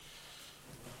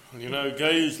You know,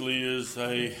 Gazeley is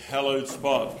a hallowed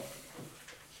spot,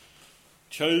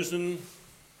 chosen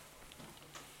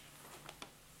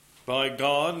by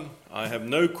God. I have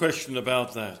no question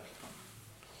about that.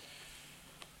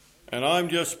 And I'm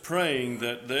just praying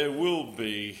that there will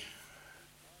be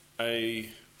a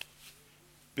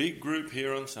big group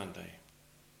here on Sunday,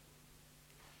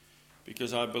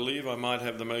 because I believe I might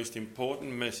have the most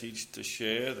important message to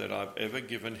share that I've ever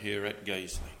given here at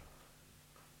Gazeley.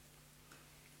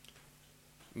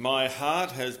 My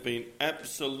heart has been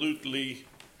absolutely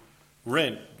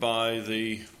rent by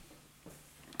the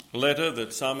letter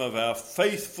that some of our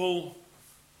faithful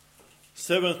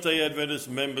Seventh-day Adventist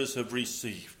members have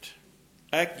received.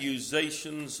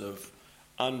 Accusations of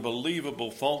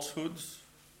unbelievable falsehoods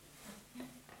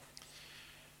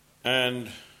and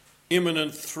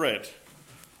imminent threat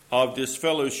of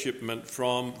disfellowshipment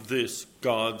from this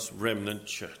God's remnant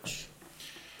church.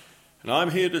 And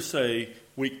I'm here to say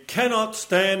we cannot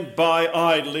stand by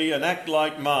idly and act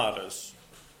like martyrs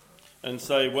and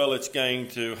say, well, it's going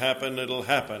to happen, it'll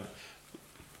happen.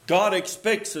 God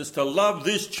expects us to love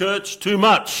this church too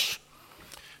much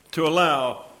to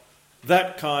allow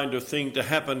that kind of thing to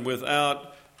happen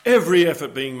without every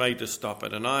effort being made to stop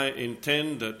it. And I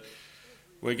intend that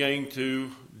we're going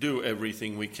to do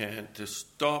everything we can to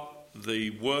stop the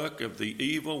work of the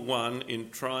evil one in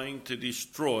trying to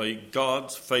destroy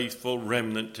God's faithful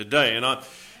remnant today. And I'm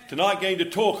tonight going to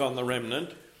talk on the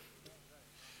remnant.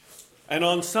 And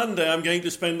on Sunday I'm going to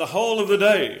spend the whole of the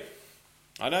day.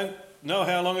 I don't know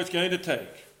how long it's going to take.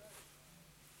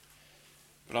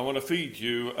 But I want to feed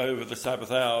you over the Sabbath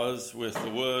hours with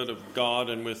the Word of God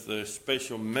and with the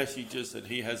special messages that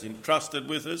He has entrusted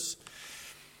with us.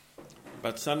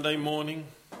 But Sunday morning,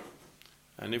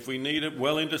 and if we need it,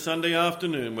 well into Sunday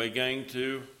afternoon, we're going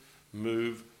to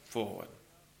move forward.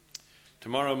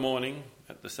 Tomorrow morning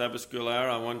at the Sabbath school hour,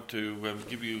 I want to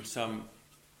give you some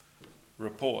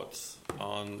reports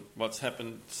on what's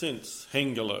happened since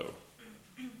Hengelo.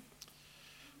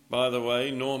 By the way,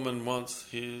 Norman wants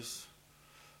his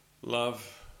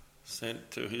love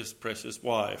sent to his precious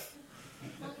wife.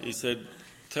 He said,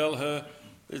 tell her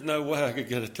there's no way I could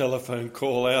get a telephone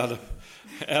call out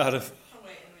of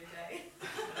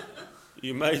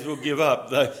you may as well give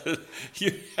up.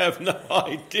 You have no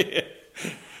idea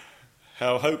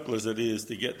how hopeless it is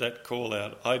to get that call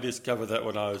out. I discovered that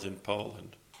when I was in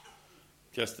Poland.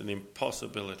 Just an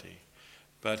impossibility.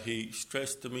 But he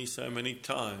stressed to me so many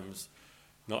times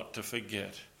not to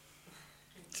forget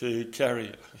to carry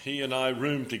it. He and I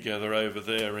roomed together over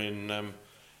there in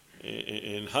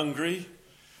Hungary,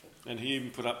 and he even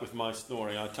put up with my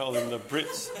snoring. I told him the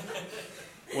Brits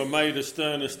were made of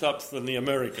sterner stuff than the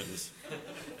Americans.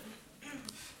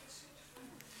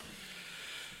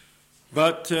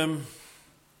 But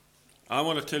I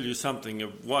want to tell you something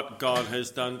of what God has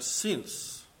done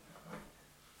since.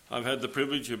 I've had the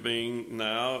privilege of being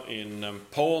now in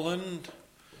Poland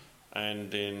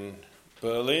and in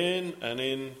Berlin and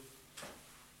in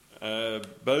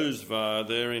Bozvar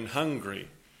there in Hungary.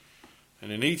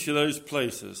 And in each of those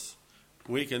places,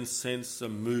 we can sense the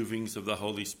movings of the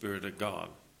Holy Spirit of God.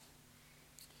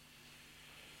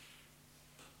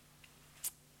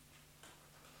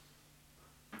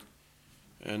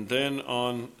 And then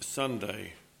on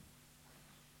Sunday,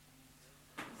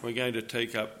 we're going to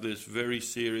take up this very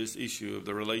serious issue of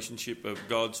the relationship of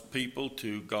God's people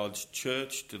to God's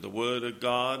church, to the Word of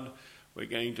God. We're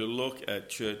going to look at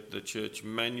the church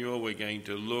manual. We're going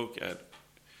to look at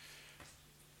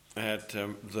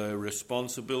the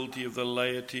responsibility of the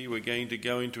laity. We're going to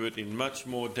go into it in much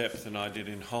more depth than I did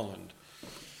in Holland.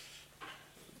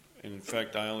 In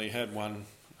fact, I only had one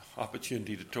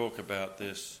opportunity to talk about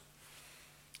this.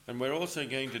 And we're also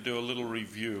going to do a little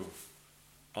review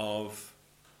of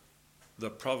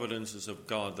the providences of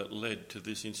God that led to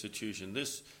this institution,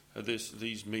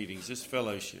 these meetings, this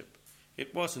fellowship.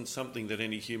 It wasn't something that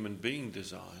any human being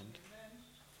designed.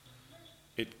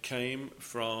 It came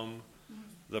from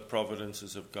the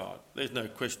providences of God. There's no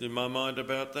question in my mind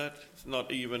about that. It's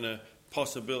not even a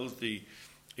possibility.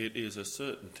 It is a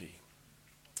certainty.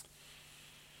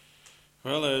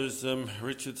 Well, as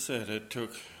Richard said, it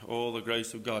took all the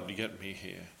grace of God to get me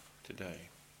here today.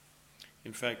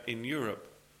 In fact, in Europe,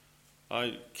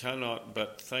 I cannot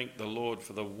but thank the Lord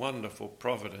for the wonderful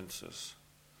providences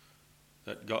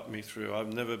that got me through.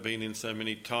 I've never been in so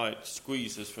many tight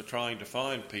squeezes for trying to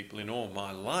find people in all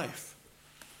my life.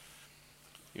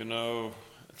 You know,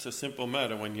 it's a simple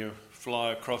matter when you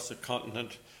fly across the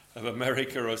continent of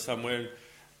America or somewhere.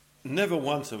 Never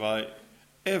once have I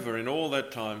ever in all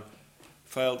that time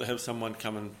failed to have someone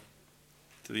coming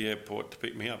to the airport to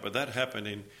pick me up. But that happened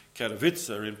in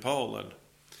Katowice in Poland.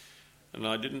 and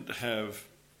I didn't have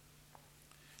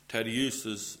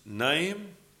Tadeusz's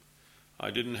name,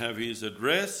 I didn't have his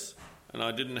address, and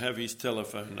I didn't have his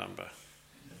telephone number.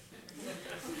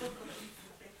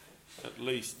 At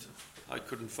least I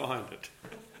couldn't find it.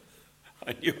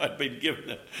 I knew I'd been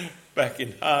given it back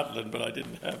in Heartland, but I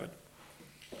didn't have it.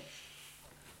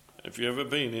 If you've ever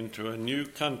been into a new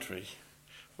country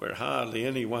where hardly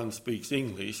anyone speaks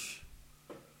English,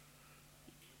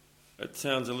 it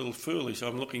sounds a little foolish.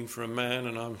 I'm looking for a man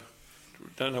and I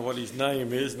don't know what his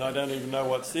name is, and I don't even know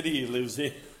what city he lives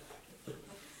in.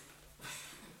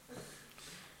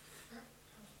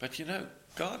 But you know,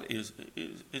 God is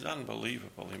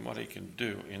unbelievable in what he can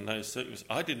do in those circumstances.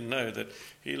 I didn't know that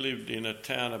he lived in a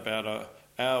town about an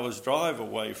hour's drive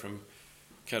away from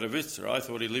Katowice. I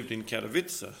thought he lived in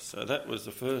Katowice, so that was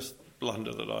the first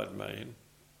blunder that I'd made.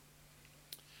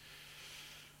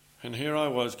 And here I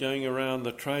was going around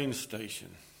the train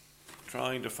station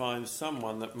trying to find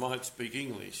someone that might speak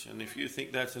English. And if you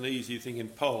think that's an easy thing in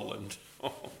Poland,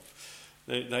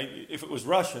 if it was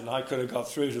Russian, I could have got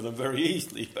through to them very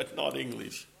easily, but not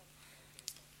English.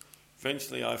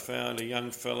 Eventually I found a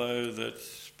young fellow that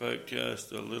spoke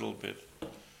just a little bit.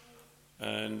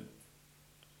 And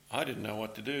I didn't know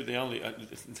what to do.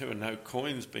 There were no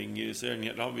coins being used there, and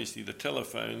yet obviously the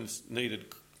telephones needed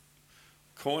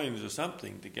coins or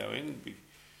something to go in.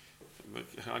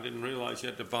 I didn't realise you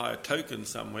had to buy a token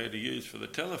somewhere to use for the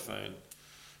telephone.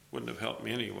 Wouldn't have helped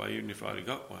me anyway, even if I'd have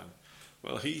got one.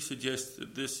 Well,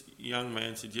 this young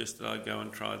man suggested I go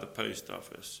and try the post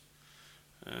office.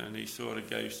 And he sort of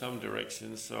gave some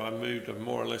directions, so I moved him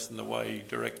more or less in the way he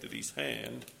directed his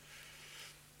hand.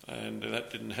 And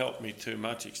that didn't help me too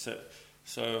much,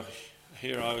 so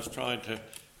here I was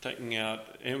taking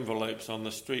out envelopes on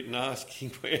the street and asking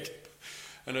where to,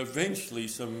 and eventually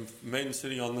some men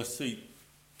sitting on the seat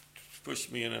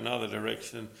pushed me in another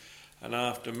direction, and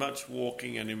after much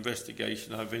walking and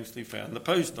investigation I eventually found the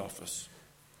post office.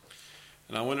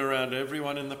 And I went around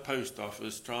everyone in the post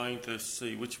office trying to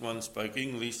see which one spoke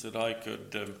English that I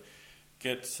could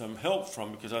get some help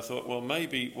from, because I thought, well,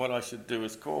 maybe what I should do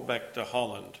is call back to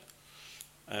Holland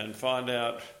and find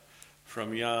out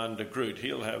from Jan de Groot.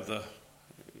 He'll have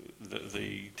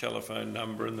the telephone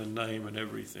number and the name and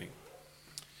everything.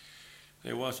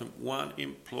 There wasn't one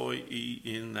employee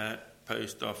in that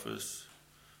post office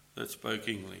that spoke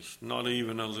English, not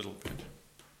even a little bit.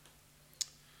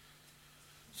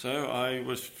 So I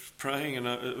was praying and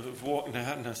I was walking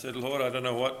out and I said, Lord, I don't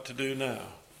know what to do now.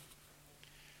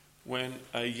 When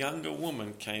a younger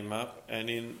woman came up and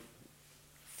in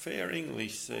fair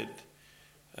English said,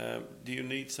 do you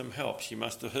need some help? She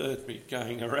must have heard me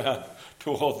going around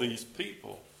to all these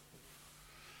people.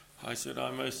 I said, I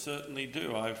most certainly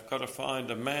do. I've got to find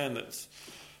a man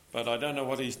but I don't know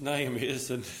what his name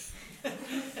is. And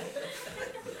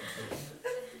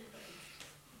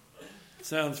it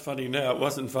sounds funny now. It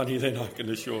wasn't funny then, I can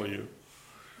assure you.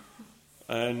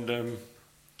 And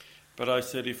but I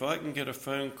said, if I can get a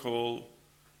phone call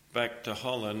back to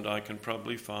Holland, I can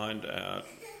probably find out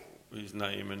his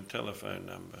name and telephone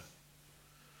number.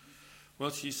 Well,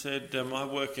 she said, I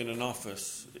work in an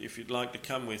office. If you'd like to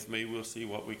come with me, we'll see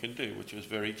what we can do, which was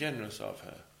very generous of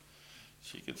her.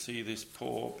 She could see this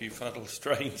poor, befuddled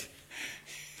stranger.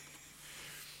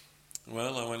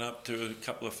 Well, I went up to a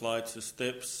couple of flights of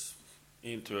steps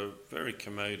into a very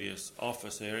commodious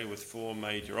office area with 4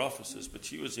 major offices, but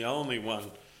she was the only one.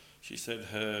 She said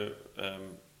her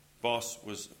boss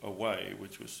was away,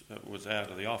 which was out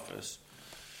of the office.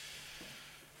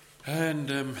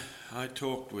 And I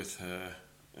talked with her,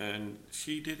 and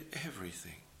she did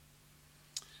everything.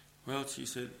 Well, she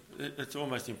said, it's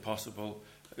almost impossible.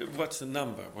 What's the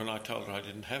number? When I told her I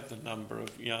didn't have the number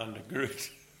of Jan de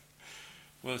Groot.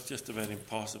 Well, it's just about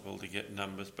impossible to get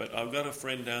numbers. But I've got a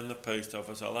friend down the post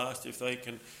office. I'll ask if they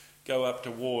can go up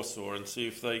to Warsaw and see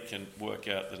if they can work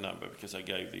out the number, because I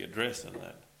gave the address and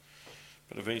that.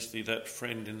 But eventually that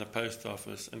friend in the post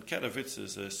office, and Katowice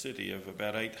is a city of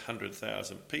about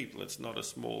 800,000 people. It's not a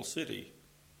small city.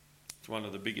 It's one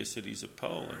of the biggest cities of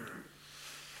Poland.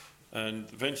 And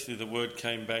eventually the word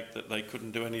came back that they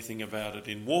couldn't do anything about it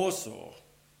in Warsaw.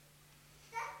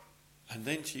 And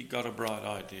then she got a bright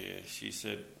idea. She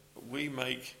said, we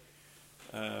make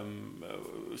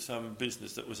some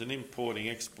business that was an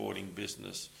importing-exporting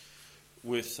business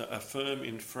with a firm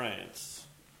in France.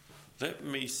 Let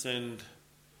me send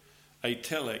a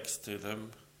telex to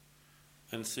them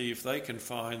and see if they can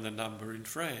find the number in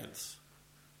France.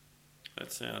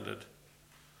 That sounded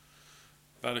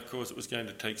But of course it was going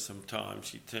to take some time.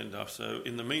 She turned up. So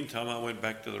in the meantime I went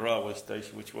back to the railway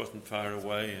station, which wasn't far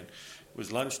away, and it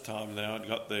was lunchtime now. I'd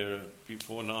got there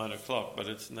before 9 o'clock, but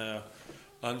it's now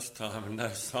lunchtime and no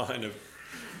sign of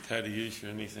Thaddeus or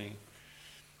anything.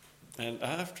 And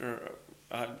after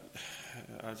I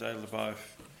was able to buy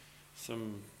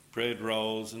some bread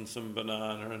rolls and some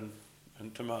banana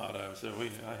and tomato, so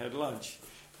I had lunch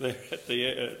there at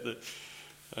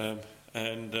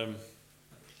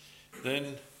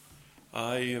then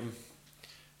I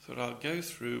thought I'll go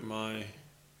through my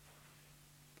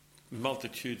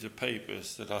multitudes of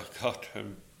papers that I got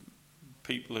from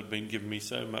people who had been giving me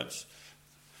so much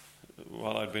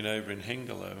while I'd been over in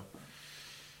Hengelo,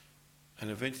 and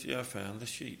eventually I found the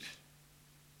sheet.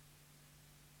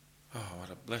 Oh, what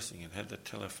a blessing. It had the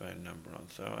telephone number on.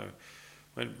 So I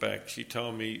went back. She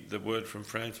told me the word from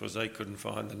France was they couldn't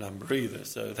find the number either.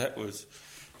 So that was,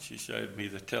 she showed me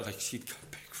the telex she'd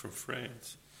got back from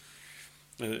France.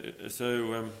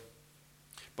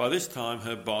 By this time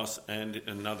her boss and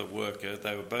another worker,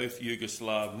 they were both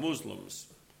Yugoslav Muslims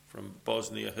from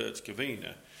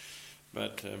Bosnia-Herzegovina,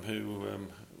 but who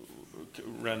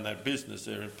ran that business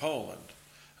there in Poland.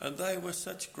 And they were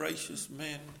such gracious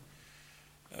men.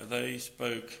 They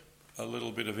spoke a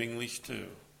little bit of English too.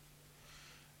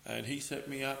 And he set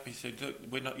me up. He said, look,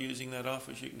 we're not using that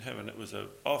office. You can have it. And it was an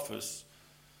office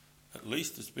at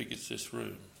least as big as this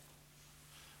room.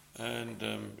 And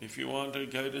if you want to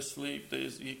go to sleep,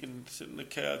 you can sit in the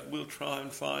couch. We'll try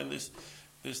and find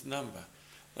this number.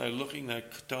 They're looking, they're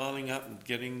dialing up and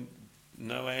getting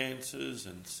no answers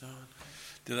and so on.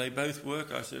 Do they both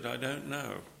work? I said, I don't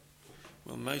know.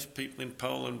 Well, most people in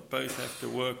Poland both have to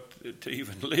work to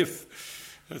even live.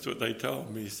 That's what they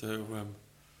told me. So,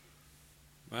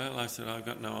 well, I said, I've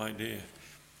got no idea.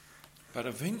 But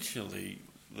eventually,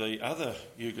 the other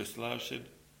Yugoslav said,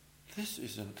 this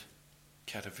isn't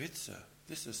Katowice.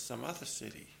 This is some other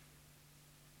city.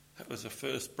 That was the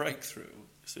first breakthrough.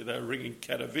 See, they were ringing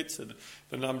Katowice,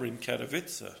 the number in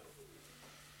Katowice.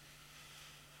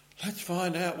 Let's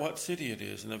find out what city it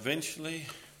is. And eventually,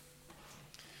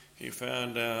 he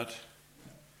found out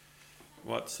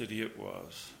what city it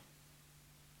was.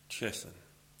 Chesson.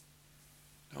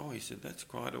 Oh, he said, that's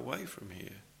quite away from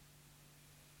here.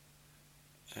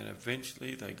 And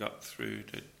eventually they got through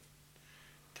to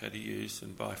Thaddeus,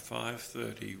 and by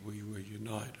 5:30 we were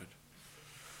united.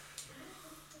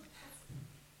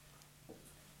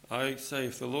 I say,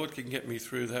 if the Lord can get me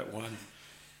through that one,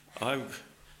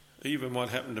 even what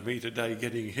happened to me today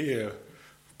getting here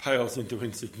pales into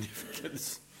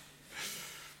insignificance.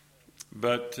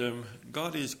 But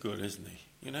God is good, isn't he?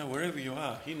 You know, wherever you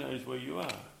are, he knows where you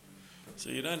are. So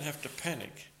you don't have to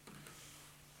panic.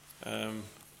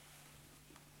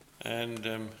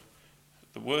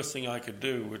 The worst thing I could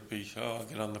do would be, I'll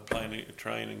get on the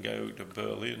train and go to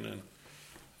Berlin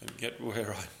and get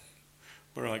where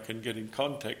I can get in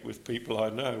contact with people I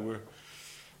know.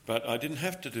 But I didn't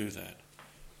have to do that.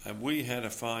 And we had a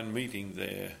fine meeting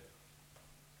there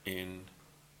in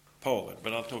Poland.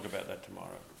 But I'll talk about that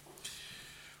tomorrow.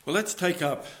 Well, let's take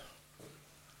up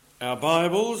our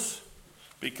Bibles,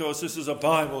 because this is a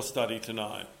Bible study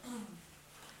tonight.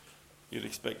 You'd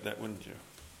expect that, wouldn't you?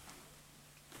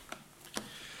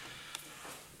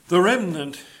 The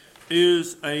remnant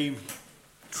is a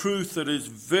truth that is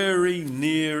very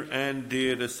near and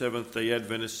dear to Seventh-day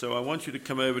Adventists. So I want you to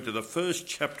come over to the first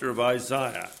chapter of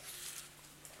Isaiah.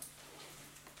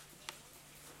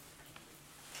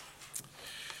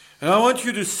 And I want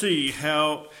you to see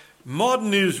how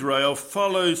modern Israel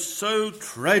follows so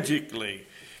tragically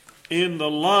in the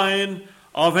line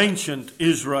of ancient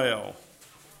Israel.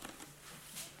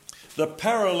 The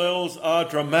parallels are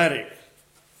dramatic.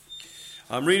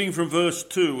 I'm reading from verse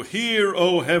 2. Hear,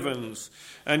 O heavens,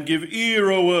 and give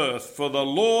ear, O earth, for the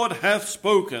Lord hath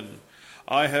spoken.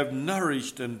 I have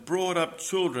nourished and brought up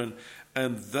children,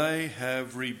 and they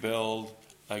have rebelled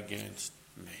against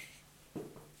me.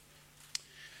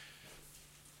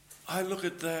 I look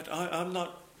at that. I'm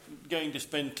not going to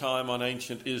spend time on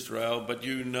ancient Israel, but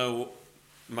you know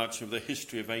much of the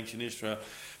history of ancient Israel.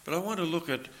 But I want to look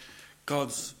at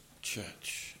God's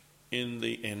church in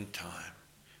the end time.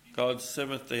 God's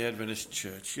Seventh-day Adventist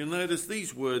church. You'll notice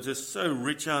these words are so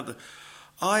rich, aren't they?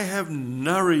 I have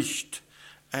nourished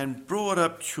and brought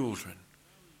up children.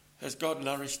 Has God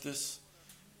nourished us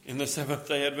in the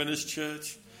Seventh-day Adventist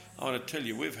church? I want to tell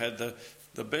you, we've had the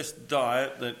best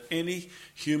diet that any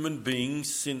human being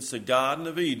since the Garden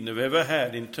of Eden have ever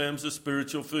had in terms of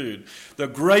spiritual food. The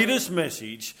greatest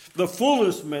message, the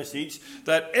fullest message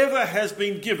that ever has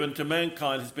been given to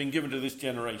mankind has been given to this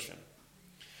generation.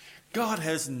 God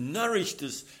has nourished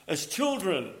us as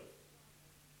children.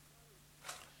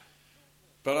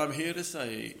 But I'm here to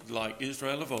say, like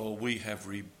Israel of old, we have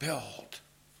rebelled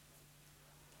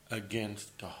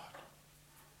against God.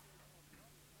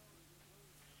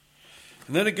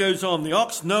 And then it goes on, the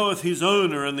ox knoweth his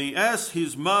owner, and the ass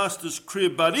his master's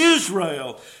crib, but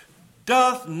Israel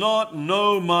doth not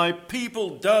know, my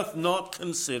people doth not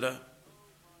consider.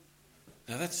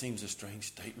 Now that seems a strange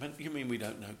statement. You mean we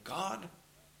don't know God?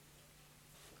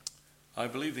 I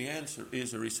believe the answer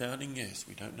is a resounding yes,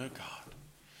 we don't know God.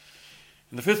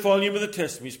 In the 5th volume of the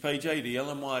Testimonies, page 80,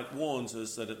 Ellen White warns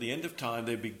us that at the end of time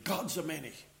there'll be gods of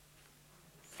many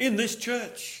in this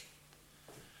church.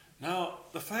 Now,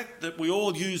 the fact that we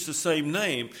all use the same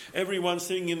name, everyone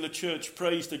singing in the church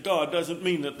praise to God, doesn't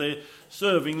mean that they're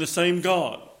serving the same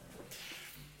God.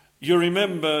 You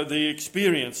remember the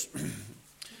experience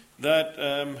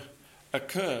that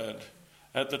occurred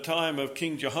at the time of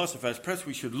King Jehoshaphat. Perhaps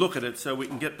we should look at it so we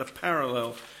can get the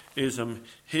parallelism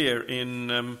here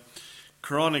in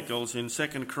Chronicles, in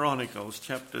 2 Chronicles,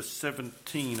 chapter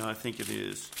 17, I think it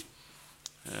is.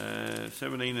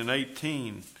 17 and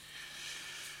 18.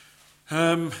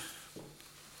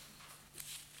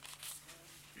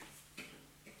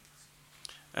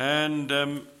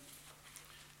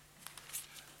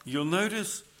 You'll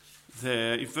notice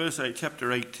there, in verse 8,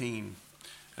 chapter 18,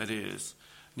 it is.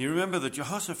 And you remember that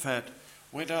Jehoshaphat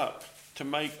went up to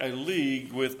make a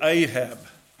league with Ahab,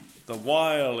 the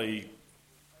wily,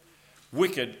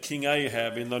 wicked King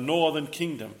Ahab in the northern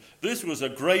kingdom. This was a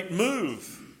great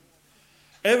move.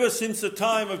 Ever since the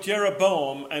time of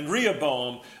Jeroboam and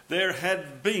Rehoboam, there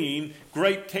had been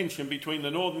great tension between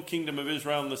the northern kingdom of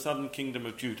Israel and the southern kingdom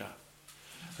of Judah.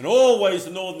 And always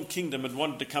the northern kingdom had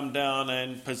wanted to come down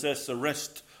and possess the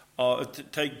rest, to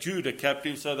take Judah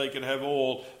captive so they could have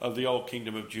all of the old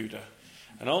kingdom of Judah.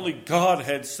 And only God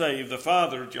had saved the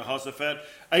father of Jehoshaphat,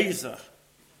 Asa.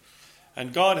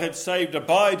 And God had saved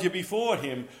Abijah before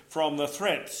him from the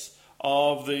threats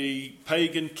of the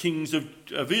pagan kings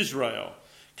of Israel,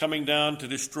 coming down to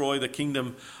destroy the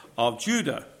kingdom of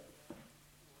Judah.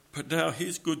 But now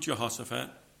here's good Jehoshaphat,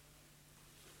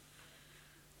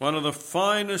 one of the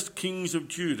finest kings of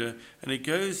Judah, and he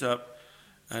goes up,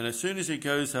 and as soon as he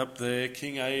goes up there,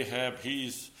 King Ahab,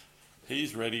 he's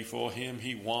ready for him.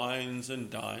 He wines and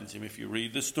dines him, if you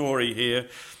read the story here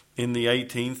in the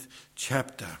 18th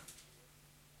chapter.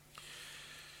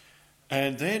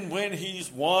 And then when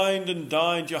he's wined and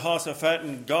dined Jehoshaphat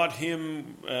and got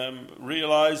him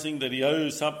realizing that he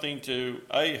owes something to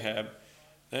Ahab,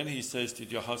 then he says to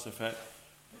Jehoshaphat,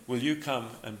 will you come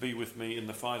and be with me in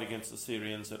the fight against the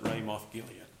Syrians at Ramoth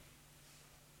Gilead?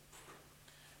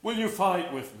 Will you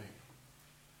fight with me?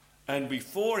 And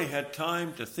before he had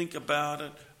time to think about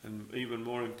it, and even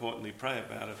more importantly, pray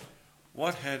about it,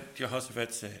 what had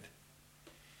Jehoshaphat said?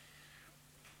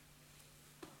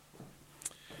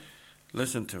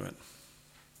 Listen to it.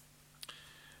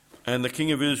 And the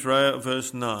king of Israel,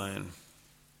 verse 9.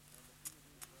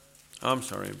 I'm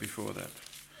sorry, before that.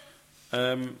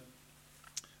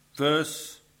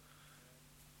 Verse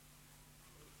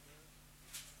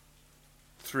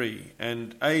 3.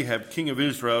 And Ahab, king of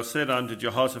Israel, said unto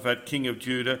Jehoshaphat, king of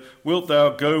Judah, wilt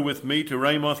thou go with me to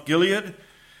Ramoth Gilead?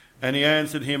 And he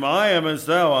answered him, I am as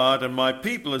thou art, and my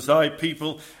people as thy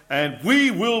people, and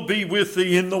we will be with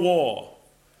thee in the war.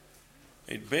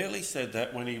 It barely said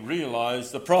that when he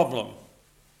realized the problem.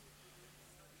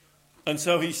 And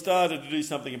so he started to do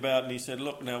something about it, and he said,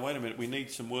 look, now wait a minute, we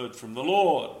need some word from the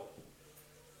Lord.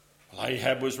 Well,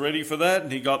 Ahab was ready for that,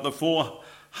 and he got the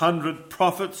 400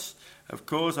 prophets. Of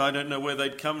course, I don't know where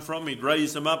they'd come from. He'd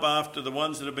raised them up after the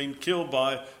ones that had been killed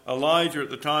by Elijah at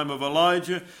the time of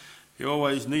Elijah. He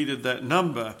always needed that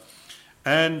number.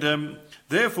 And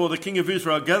therefore the king of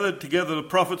Israel gathered together the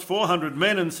prophets, 400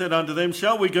 men, and said unto them,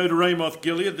 shall we go to Ramoth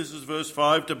Gilead, this is verse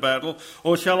 5, to battle,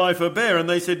 or shall I forbear? And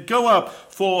they said, go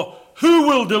up, for who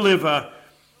will deliver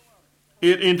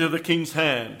it into the king's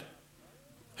hand?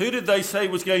 Who did they say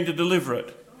was going to deliver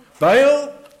it?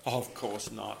 Baal? Of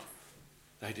course not.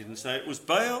 They didn't say it was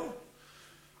Baal.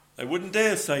 They wouldn't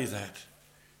dare say that.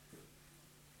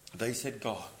 They said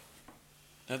God.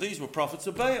 Now these were prophets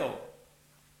of Baal.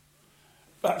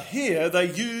 But here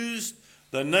they used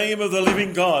the name of the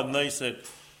living God, and they said,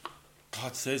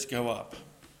 God says go up,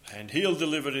 and he'll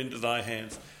deliver it into thy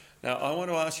hands. Now I want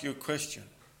to ask you a question.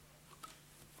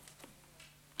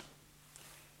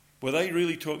 Were they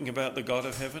really talking about the God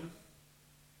of heaven?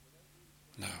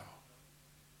 No.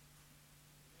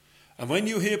 And when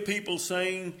you hear people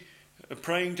saying,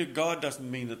 praying to God, doesn't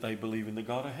mean that they believe in the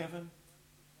God of heaven.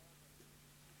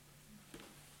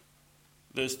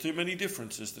 There's too many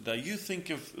differences today. You think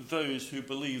of those who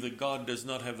believe that God does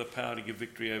not have the power to give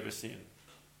victory over sin.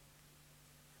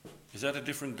 Is that a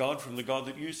different God from the God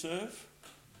that you serve?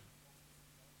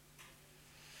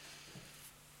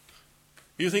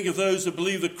 You think of those that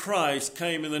believe that Christ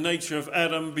came in the nature of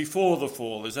Adam before the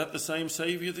fall. Is that the same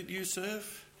Saviour that you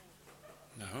serve?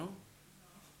 No.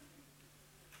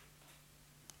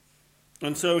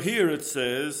 And so here it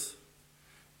says,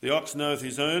 the ox knoweth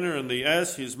his owner, and the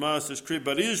ass his master's crib.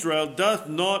 But Israel doth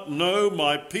not know,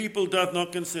 my people doth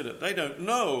not consider. They don't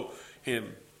know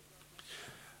him.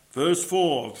 Verse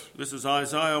 4, this is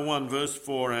Isaiah 1, verse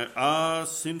 4. Ah,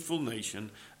 sinful nation,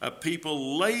 a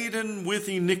people laden with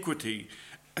iniquity,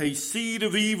 a seed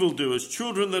of evildoers,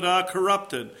 children that are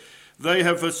corrupted. They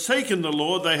have forsaken the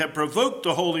Lord, they have provoked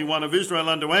the Holy One of Israel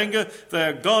unto anger, they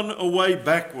are gone away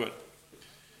backward.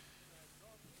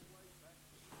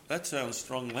 That sounds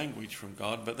strong language from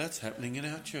God, but that's happening in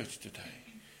our church today.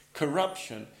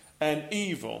 Corruption and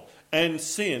evil and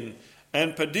sin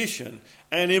and perdition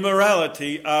and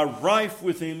immorality are rife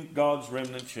within God's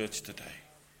remnant church today.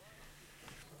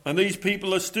 And these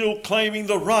people are still claiming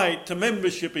the right to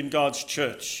membership in God's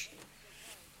church.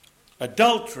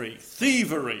 Adultery,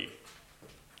 thievery.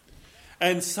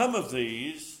 And some of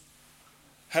these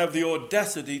have the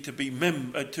audacity to be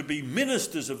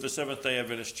ministers of the Seventh-day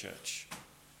Adventist Church.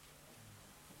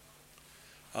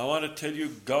 I want to tell you,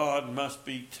 God must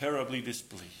be terribly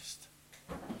displeased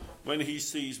when he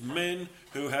sees men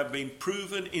who have been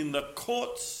proven in the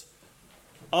courts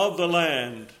of the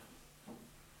land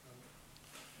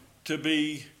to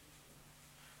be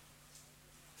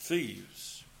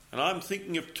thieves. And I'm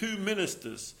thinking of two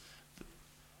ministers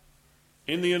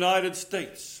in the United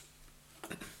States.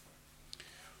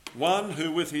 One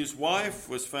who with his wife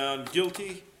was found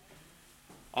guilty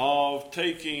of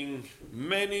taking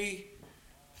many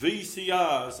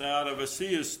VCRs out of a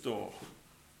Sears store.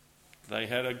 They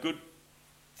had a good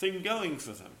thing going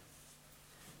for them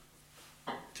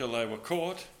till they were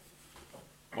caught.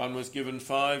 One was given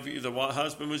the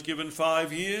husband was given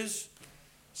 5 years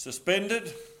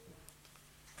suspended,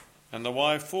 and the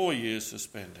wife 4 years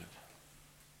suspended.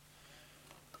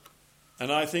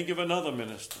 And I think of another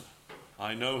minister.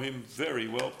 I know him very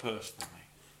well personally.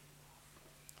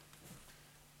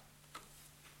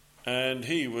 And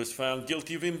he was found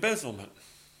guilty of embezzlement.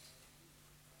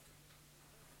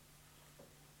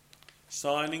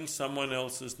 Signing someone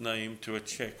else's name to a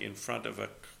check in front of a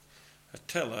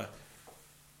teller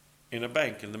in a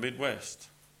bank in the Midwest.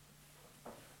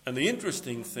 And the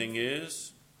interesting thing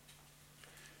is,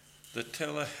 the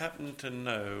teller happened to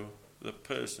know the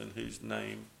person whose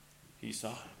name he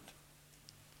signed.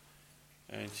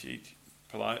 And she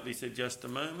politely said, just a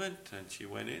moment, and she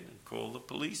went in and called the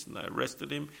police, and they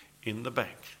arrested him in the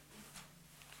bank.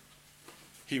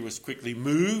 He was quickly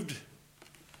moved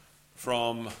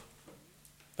from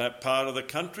that part of the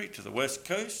country to the west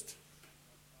coast.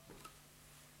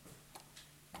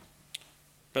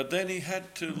 But then he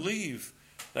had to leave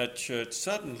that church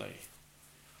suddenly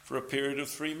for a period of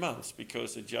 3 months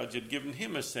because the judge had given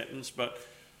him a sentence but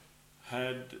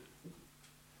had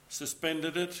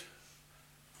suspended it,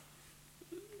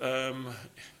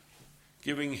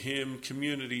 giving him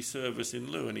community service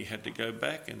in lieu, and he had to go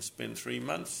back and spend 3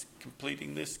 months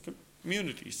completing this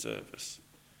community service.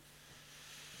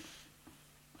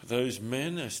 Those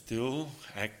men are still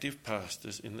active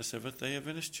pastors in the Seventh-day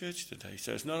Adventist Church today.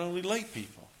 So it's not only lay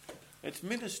people, it's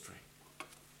ministry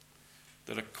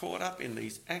that are caught up in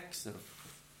these acts of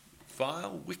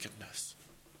vile wickedness.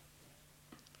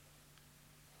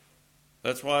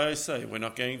 That's why I say we're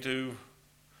not going to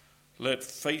let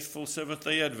faithful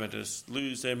Seventh-day Adventists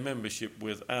lose their membership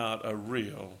without a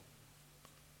real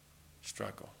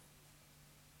struggle.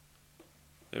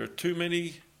 There are too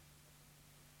many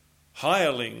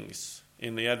hirelings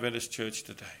in the Adventist church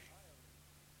today.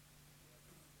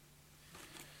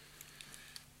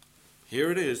 Here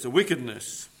it is, the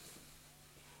wickedness.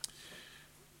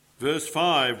 Verse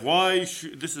 5,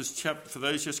 this is for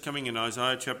those just coming in,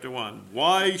 Isaiah chapter 1.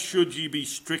 Why should ye be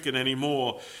stricken any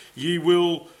more? Ye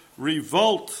will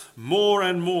revolt more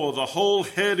and more. The whole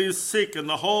head is sick, and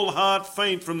the whole heart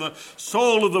faint, from the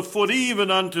sole of the foot even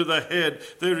unto the head.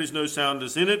 There is no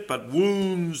soundness in it, but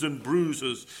wounds and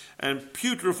bruises and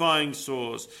putrefying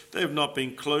sores. They have not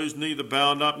been closed, neither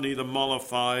bound up, neither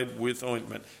mollified with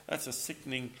ointment. That's a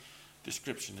sickening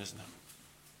description, isn't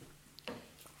it?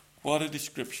 What a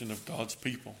description of God's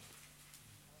people.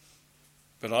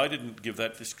 But I didn't give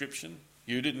that description.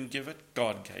 You didn't give it.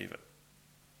 God gave it.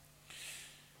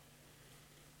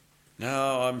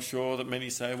 Now, I'm sure that many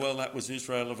say, well, that was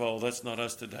Israel of old. That's not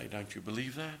us today. Don't you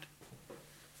believe that?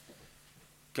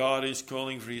 God is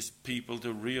calling for his people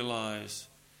to realize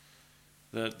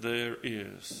that there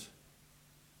is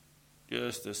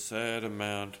just a sad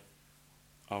amount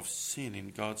of sin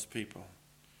in God's people.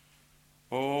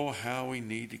 Oh, how we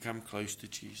need to come close to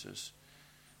Jesus.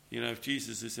 You know, if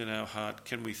Jesus is in our heart,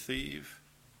 can we thieve?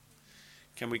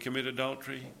 Can we commit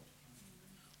adultery?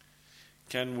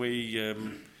 Can we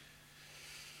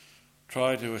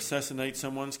try to assassinate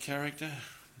someone's character?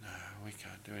 No, we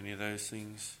can't do any of those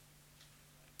things.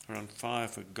 We're on fire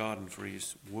for God and for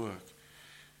his work.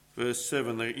 Verse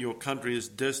 7, your country is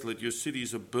desolate, your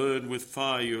cities are burned with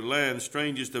fire, your land,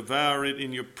 strangers devour it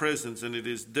in your presence, and it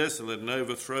is desolate and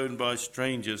overthrown by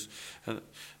strangers. And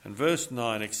verse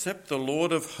 9, except the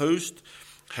Lord of hosts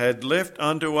had left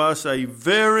unto us a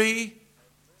very...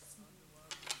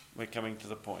 We're coming to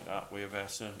the point, aren't we, of our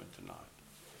sermon tonight.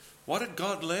 What had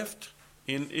God left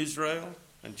in Israel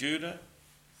and Judah?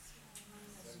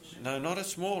 No, not a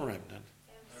small remnant.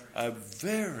 A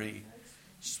very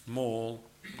small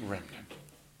remnant.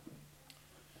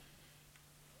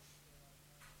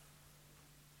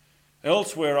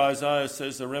 Elsewhere, Isaiah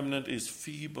says the remnant is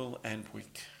feeble and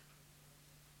weak.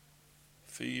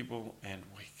 Feeble and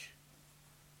weak.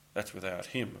 That's without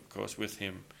him, of course. With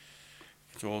him,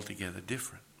 it's altogether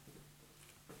different.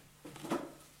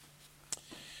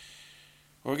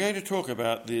 We're going to talk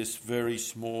about this very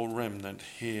small remnant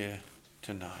here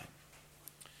tonight.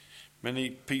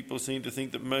 Many people seem to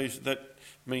think that that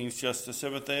means just the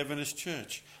Seventh-day Adventist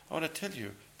Church. I want to tell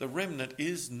you, the remnant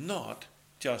is not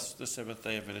just the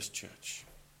Seventh-day Adventist Church.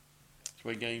 So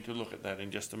we're going to look at that in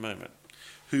just a moment.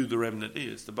 Who the remnant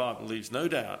is. The Bible leaves no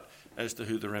doubt as to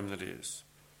who the remnant is.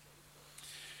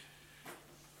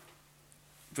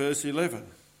 Verse 11.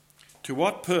 To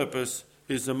what purpose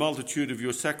is the multitude of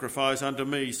your sacrifice unto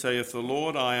me, saith the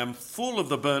Lord? I am full of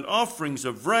the burnt offerings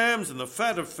of rams and the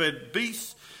fat of fed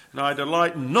beasts, and I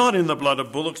delight not in the blood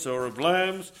of bullocks or of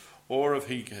lambs or of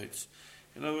he-goats.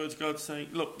 In other words, God's saying,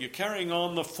 look, you're carrying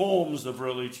on the forms of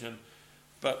religion,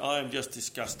 but I am just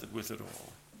disgusted with it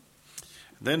all.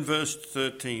 Then verse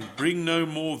 13, bring no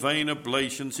more vain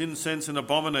oblations, incense and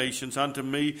abominations unto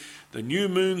me. The new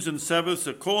moons and Sabbaths,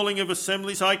 the calling of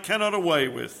assemblies, I cannot away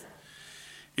with.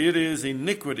 It is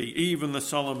iniquity, even the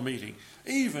solemn meeting.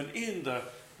 Even in the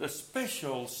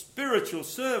special spiritual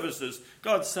services,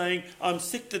 God's saying, I'm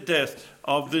sick to death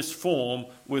of this form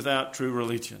without true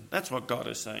religion. That's what God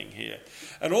is saying here.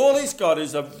 And all he's got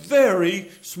is a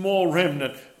very small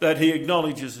remnant that he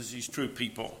acknowledges as his true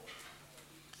people.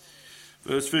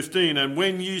 Verse 15, and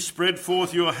when ye spread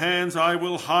forth your hands, I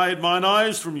will hide mine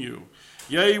eyes from you.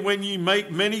 Yea, when ye make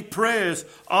many prayers,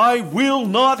 I will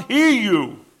not hear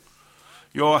you.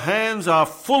 Your hands are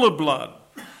full of blood.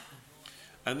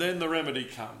 And then the remedy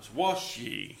comes. Wash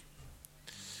ye.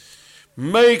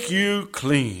 Make you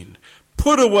clean.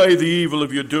 Put away the evil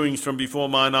of your doings from before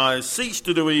mine eyes. Cease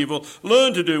to do evil.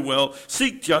 Learn to do well.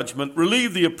 Seek judgment.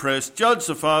 Relieve the oppressed. Judge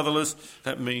the fatherless.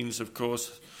 That means, of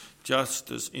course,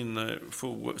 justice in the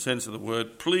full sense of the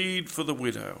word. Plead for the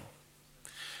widow.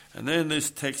 And then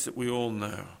this text that we all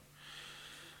know.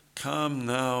 Come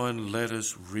now and let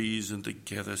us reason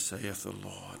together, saith the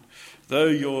Lord. Though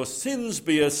your sins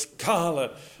be as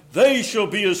scarlet, they shall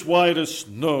be as white as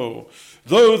snow.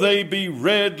 Though they be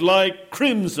red like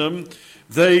crimson,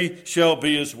 they shall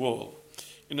be as wool.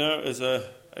 You know, as a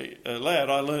lad,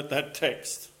 I learnt that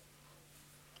text.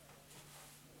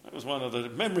 That was one of the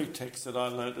memory texts that I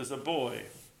learnt as a boy.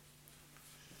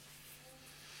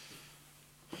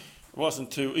 It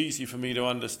wasn't too easy for me to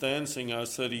understand, seeing I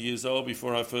was 30 years old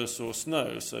before I first saw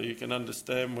snow. So you can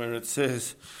understand where it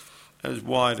says, as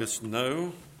white as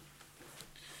snow.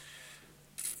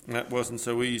 That wasn't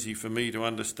so easy for me to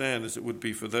understand as it would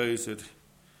be for those that have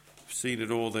seen it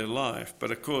all their life.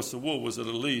 But of course the wool was a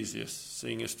little easier,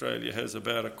 seeing Australia has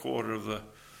about a quarter of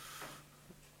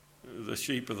the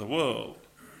sheep of the world.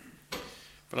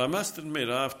 But I must admit,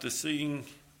 after seeing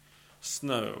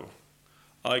snow,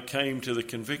 I came to the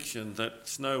conviction that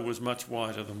snow was much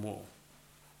whiter than wool.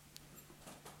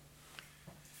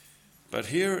 But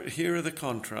here are the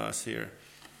contrasts here,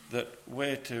 that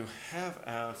we're to have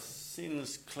our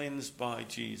sins cleansed by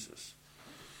Jesus.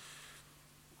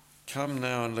 Come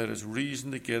now and let us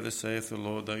reason together, saith the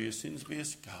Lord. Though your sins be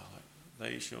as scarlet,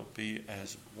 they shall be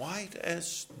as white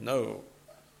as snow.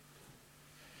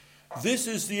 This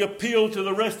is the appeal to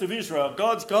the rest of Israel.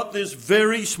 God's got this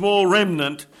very small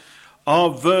remnant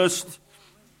of verse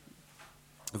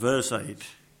 9,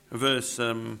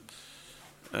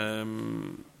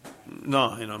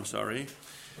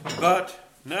 But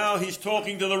now he's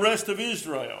talking to the rest of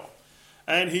Israel,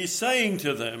 and he's saying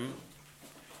to them,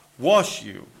 wash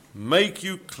you, make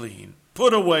you clean,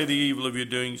 Put away the evil of your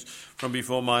doings from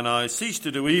before mine eyes. Cease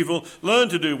to do evil, learn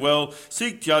to do well,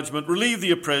 seek judgment, relieve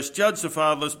the oppressed, judge the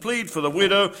fatherless, plead for the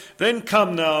widow. Then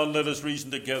come now and let us reason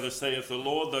together, saith the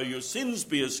Lord. Though your sins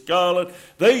be as scarlet,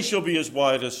 they shall be as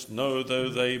white as snow. Though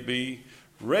they be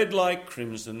red like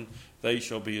crimson, they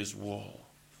shall be as wool.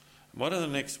 What are the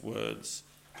next words?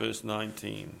 Verse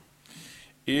 19.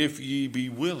 If ye be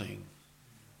willing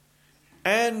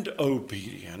and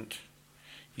obedient,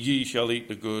 ye shall eat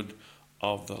the good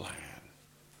of the land.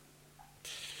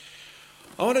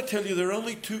 I want to tell you there are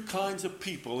only two kinds of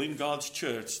people in God's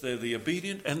church. They're the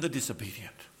obedient and the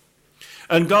disobedient.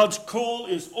 And God's call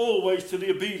is always to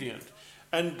the obedient.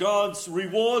 And God's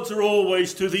rewards are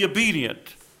always to the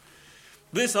obedient.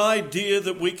 This idea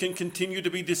that we can continue to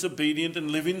be disobedient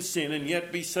and live in sin and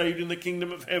yet be saved in the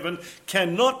kingdom of heaven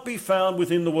cannot be found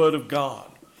within the Word of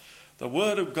God. The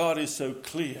Word of God is so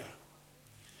clear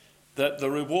that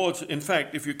the rewards, in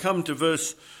fact, if you come to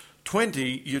verse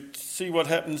 20, you see what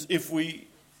happens if we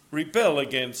rebel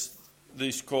against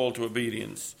this call to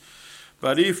obedience.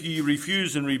 But if ye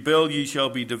refuse and rebel, ye shall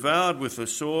be devoured with the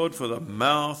sword, for the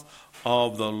mouth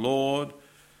of the Lord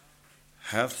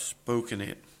hath spoken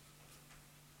it.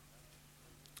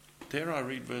 Dare I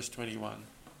read verse 21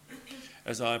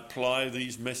 as I apply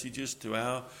these messages to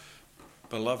our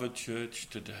beloved church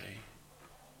today?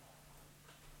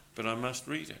 But I must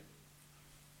read it,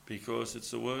 because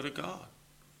it's the word of God.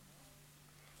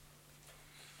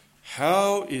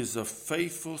 How is a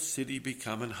faithful city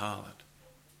become an harlot?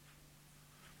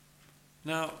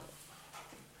 Now,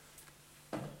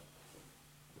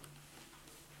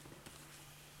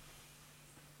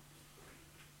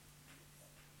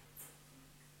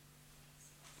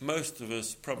 most of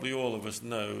us, probably all of us,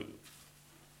 know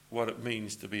what it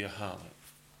means to be a harlot.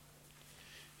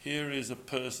 Here is a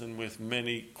person with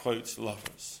many, quotes,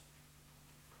 lovers.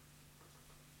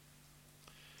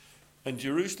 And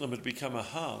Jerusalem had become a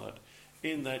harlot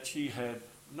in that she had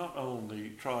not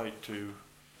only tried to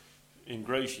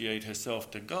ingratiate herself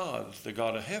to God, the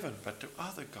God of heaven, but to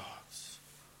other gods.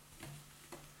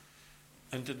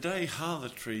 And today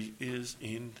harlotry is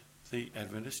in the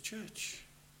Adventist church.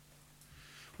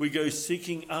 We go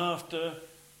seeking after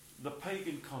the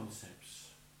pagan concepts.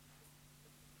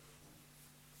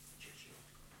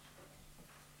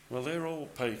 Well, they're all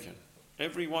pagan.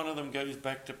 Every one of them goes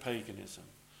back to paganism.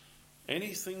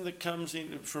 Anything that comes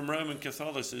in from Roman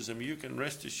Catholicism, you can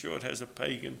rest assured has a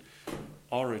pagan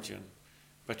origin.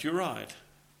 But you're right.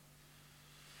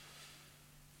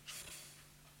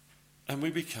 And we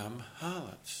become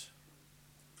harlots.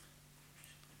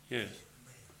 Yes.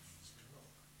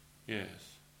 Yes.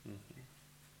 Mm-hmm.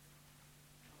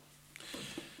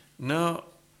 Now,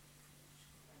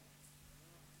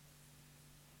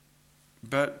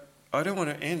 but I don't want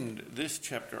to end this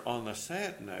chapter on a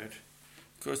sad note,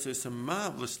 because there's some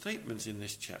marvellous statements in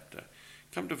this chapter.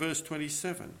 Come to verse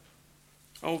 27.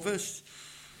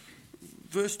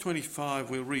 Verse 25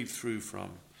 we'll read through from.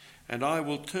 And I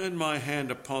will turn my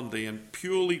hand upon thee, and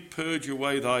purely purge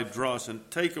away thy dross, and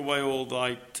take away all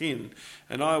thy tin.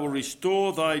 And I will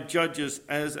restore thy judges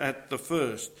as at the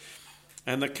first,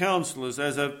 and the counselors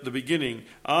as at the beginning.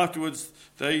 Afterwards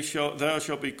thou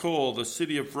shalt be called the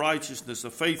city of righteousness, a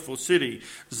faithful city.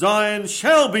 Zion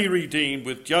shall be redeemed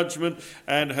with judgment,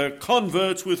 and her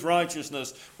converts with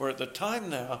righteousness. We're at the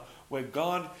time now where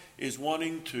God is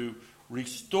wanting to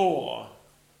restore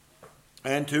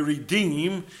and to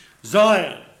redeem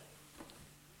Zion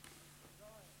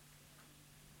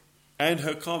and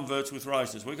her converts with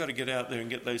righteousness. We've got to get out there and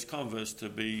get those converts to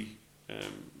be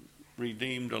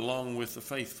redeemed along with the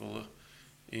faithful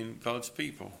in God's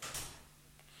people.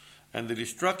 And the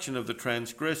destruction of the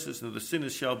transgressors and of the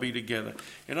sinners shall be together.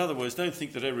 In other words, don't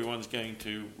think that everyone's going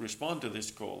to respond to this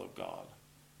call of God.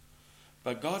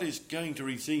 But God is going to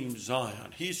redeem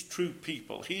Zion, his true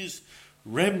people, his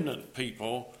remnant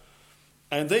people,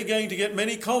 and they're going to get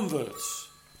many converts.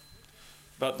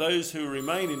 But those who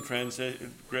remain in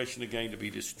transgression are going to be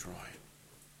destroyed.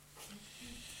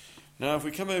 Now, if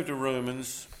we come over to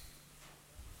Romans,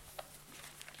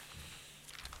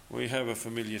 we have a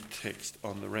familiar text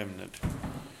on the remnant.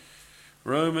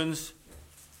 Romans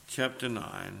chapter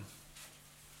 9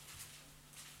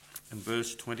 and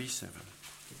verse 27.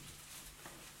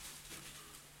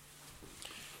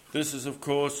 This is, of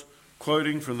course,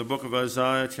 quoting from the book of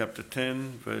Isaiah, chapter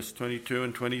 10, verse 22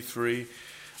 and 23.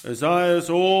 Isaiah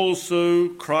also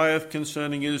crieth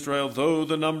concerning Israel, though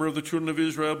the number of the children of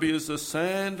Israel be as the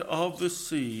sand of the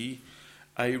sea,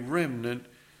 a remnant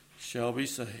shall be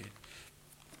saved.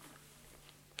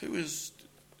 Who is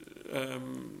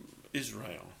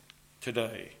Israel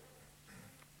today?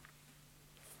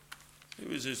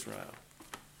 Who is Israel?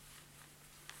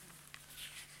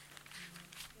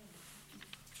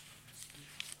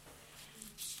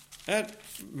 That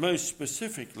most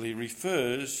specifically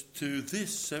refers to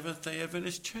this Seventh-day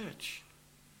Adventist church.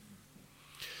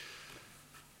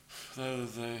 Though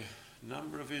the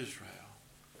number of Israel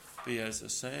be as the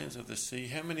sands of the sea,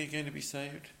 how many are going to be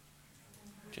saved?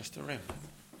 Just a remnant.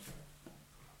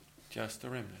 Just a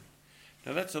remnant.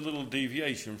 Now that's a little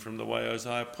deviation from the way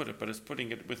Isaiah put it, but it's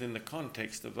putting it within the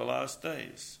context of the last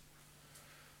days.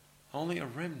 Only a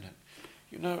remnant.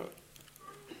 You know,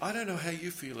 I don't know how you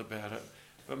feel about it,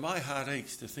 but my heart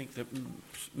aches to think that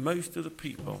most of the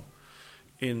people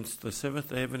in the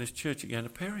Seventh-day Adventist Church are going to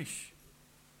perish.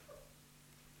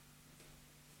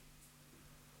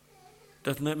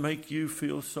 Doesn't that make you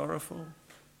feel sorrowful?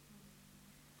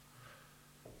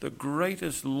 The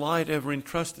greatest light ever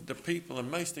entrusted to people,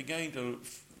 and most are going to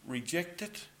reject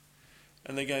it,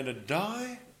 and they're going to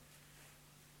die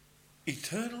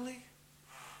eternally.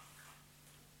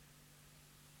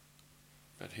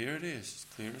 But here it is,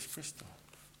 clear as crystal.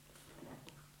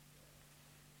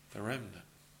 The remnant.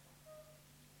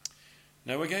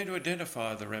 Now we're going to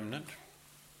identify the remnant.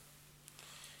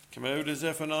 Come over to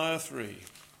Zephaniah 3.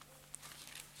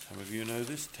 Some of you know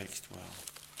this text well.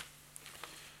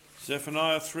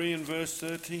 Zephaniah 3 and verse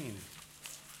 13.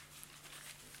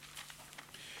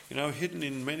 You know, hidden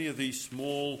in many of these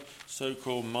small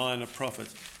so-called minor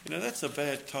prophets. You know, that's a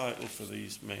bad title for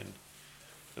these men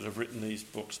that have written these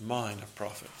books, minor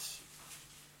prophets.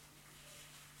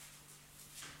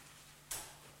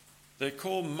 They're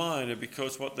called minor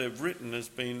because what they've written has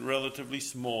been relatively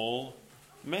small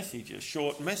messages,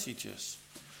 short messages.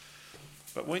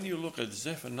 But when you look at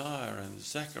Zephaniah and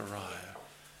Zechariah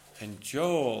and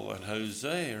Joel and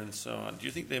Hosea and so on, do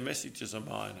you think their messages are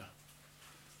minor?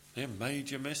 They're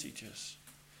major messages.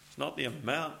 It's not the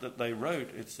amount that they wrote,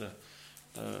 it's the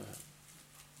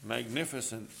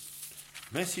magnificent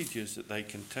messages that they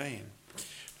contain.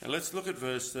 Now let's look at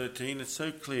verse 13. It's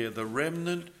so clear. The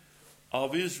remnant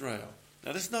of Israel.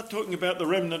 Now this is not talking about the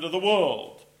remnant of the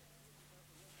world.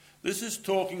 This is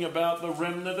talking about the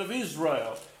remnant of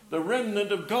Israel. The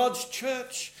remnant of God's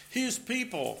church, his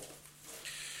people.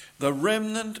 The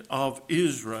remnant of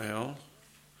Israel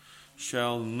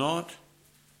shall not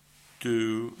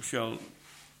do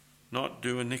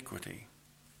iniquity,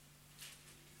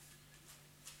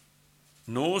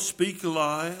 nor speak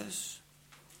lies,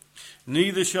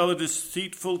 neither shall a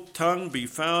deceitful tongue be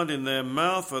found in their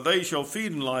mouth, for they shall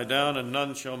feed and lie down, and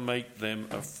none shall make them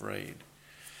afraid.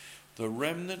 The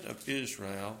remnant of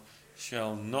Israel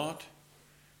shall not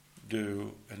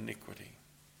do iniquity.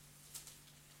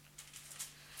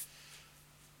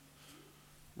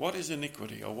 What is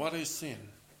iniquity, or what is sin?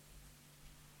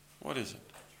 What is it?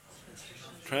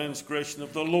 Transgression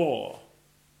of the law.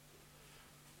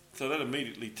 So that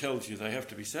immediately tells you they have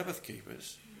to be Sabbath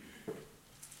keepers.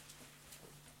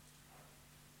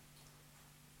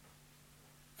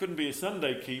 Couldn't be a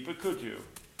Sunday keeper, could you?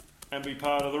 And be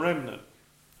part of the remnant.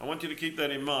 I want you to keep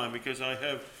that in mind, because I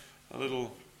have a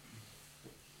little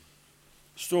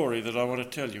story that I want to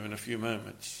tell you in a few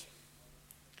moments.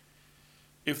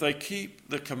 If they keep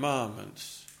the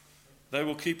commandments, they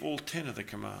will keep all 10 of the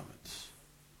commandments,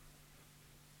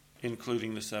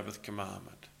 including the Sabbath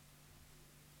commandment.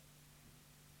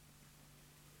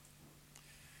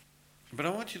 But I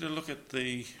want you to look at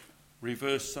the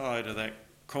reverse side of that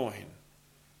coin.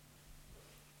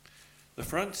 The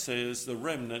front says, the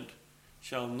remnant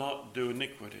shall not do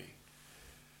iniquity.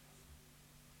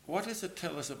 What does it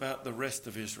tell us about the rest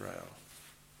of Israel?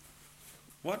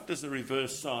 What does the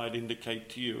reverse side indicate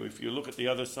to you if you look at the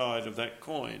other side of that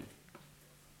coin?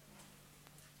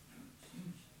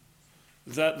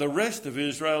 That the rest of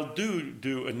Israel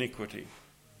do iniquity.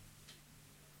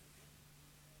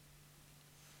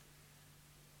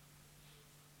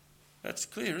 That's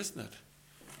clear, isn't it?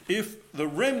 If the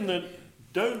remnant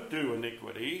don't do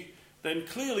iniquity, then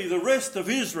clearly the rest of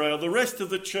Israel, the rest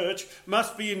of the church,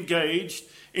 must be engaged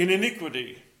in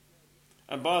iniquity.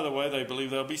 And by the way, they believe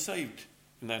they'll be saved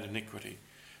in that iniquity.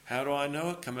 How do I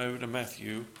know it? Come over to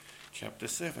Matthew chapter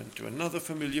 7, to another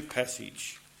familiar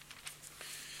passage.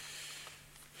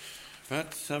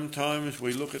 But sometimes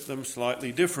we look at them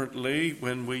slightly differently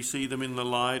when we see them in the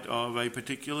light of a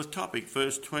particular topic.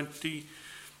 Verse 22.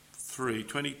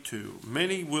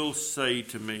 Many will say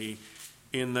to me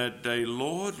in that day,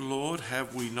 Lord, Lord,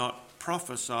 have we not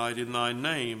prophesied in thy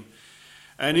name,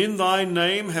 and in thy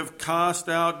name have cast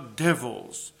out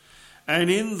devils, and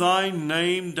in thy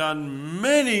name done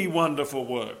many wonderful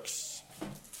works?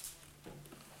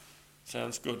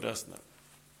 Sounds good, doesn't it?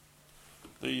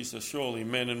 These are surely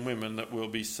men and women that will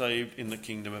be saved in the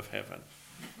kingdom of heaven.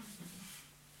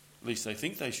 At least they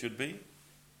think they should be.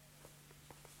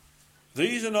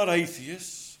 These are not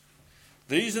atheists.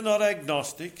 These are not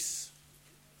agnostics.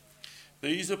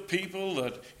 These are people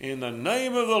that in the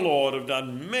name of the Lord have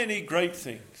done many great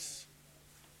things.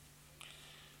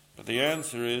 But the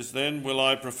answer is, then will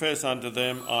I profess unto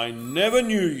them, I never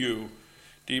knew you.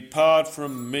 Depart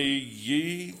from me,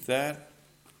 ye that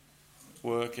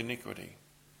work iniquity.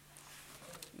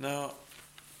 Now,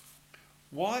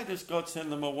 why does God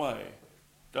send them away?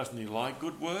 Doesn't he like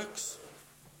good works?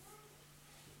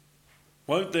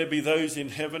 Won't there be those in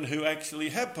heaven who actually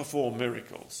have performed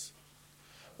miracles?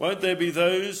 Won't there be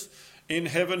those in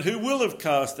heaven who will have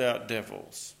cast out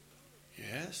devils?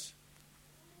 Yes.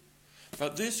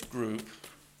 But this group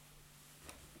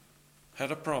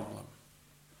had a problem.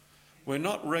 We're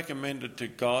not recommended to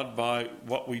God by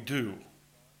what we do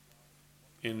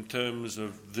in terms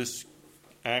of this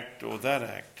act or that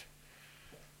act.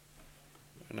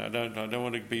 And I don't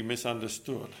want to be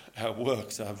misunderstood. Our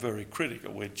works are very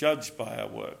critical. We're judged by our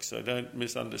works, so don't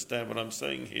misunderstand what I'm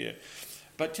saying here.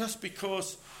 But just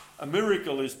because a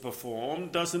miracle is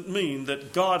performed doesn't mean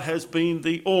that God has been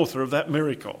the author of that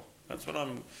miracle. That's what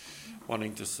I'm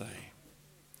wanting to say.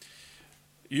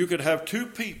 You could have two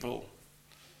people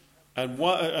and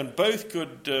both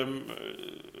could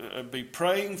be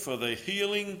praying for the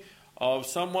healing of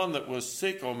someone that was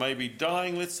sick or maybe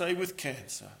dying, let's say, with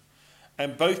cancer.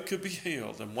 And both could be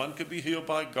healed. And one could be healed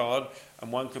by God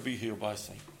and one could be healed by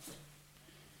Satan.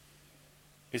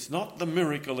 It's not the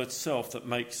miracle itself that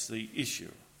makes the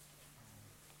issue.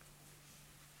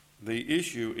 The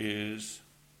issue is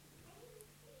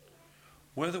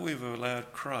whether we've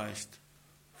allowed Christ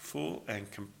full and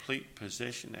complete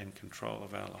possession and control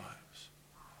of our lives.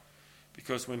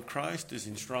 Because when Christ is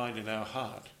enshrined in our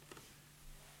heart,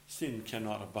 sin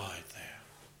cannot abide there.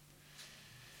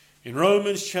 In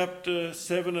Romans chapter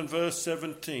 7 and verse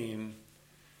 17,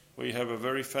 we have a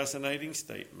very fascinating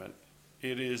statement.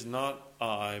 It is not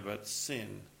I, but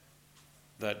sin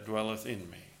that dwelleth in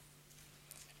me.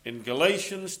 In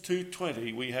Galatians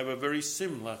 2:20, we have a very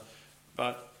similar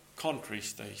but contrary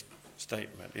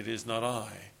statement. It is not I,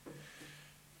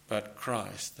 but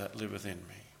Christ that liveth in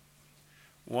me.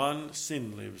 One,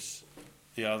 sin lives,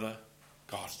 the other,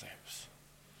 God lives.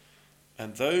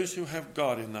 And those who have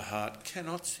God in the heart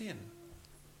cannot sin.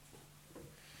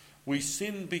 We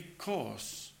sin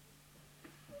because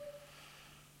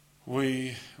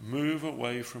we move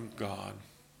away from God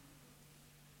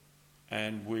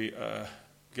and we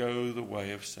go the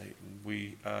way of Satan.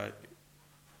 We are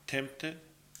tempted,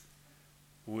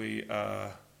 we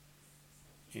are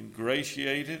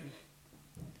ingratiated,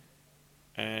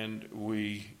 and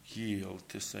we yield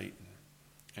to Satan.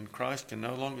 And Christ can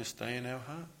no longer stay in our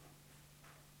heart.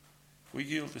 We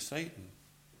yield to Satan.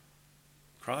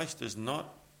 Christ does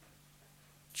not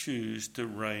choose to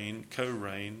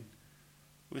co-reign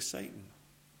with Satan.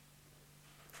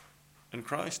 And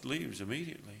Christ leaves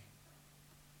immediately.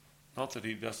 Not that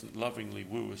he doesn't lovingly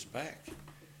woo us back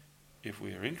if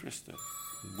we are interested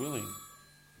and willing.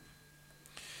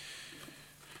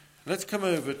 Let's come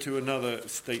over to another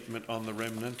statement on the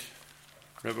remnant.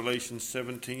 Revelation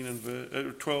 17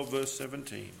 and 12 verse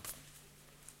 17.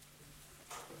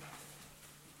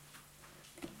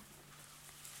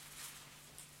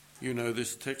 You know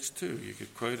this text too. You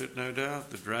could quote it, no doubt.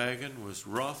 The dragon was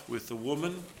wroth with the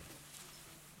woman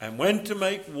and went to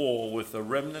make war with the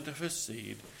remnant of her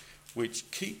seed,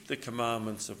 which keep the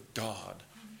commandments of God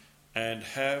and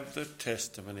have the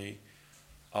testimony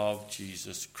of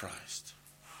Jesus Christ.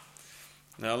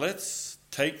 Now let's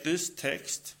take this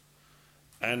text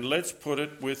and let's put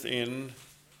it within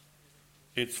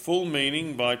its full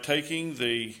meaning by taking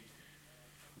the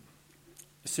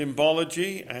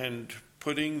symbology and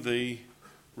putting the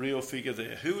real figure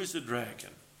there. Who is the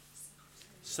dragon?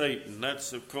 Satan.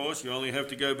 That's, of course, you only have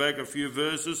to go back a few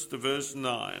verses to verse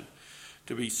 9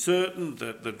 to be certain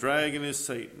that the dragon is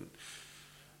Satan.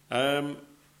 And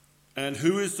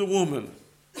who is the woman?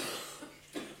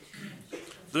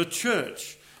 The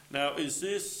church. Now, is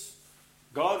this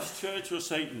God's church or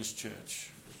Satan's church?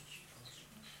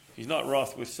 He's not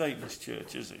wroth with Satan's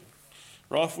church, is he?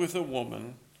 Wroth with a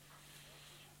woman.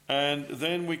 And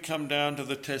then we come down to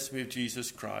the testimony of Jesus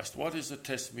Christ. What is the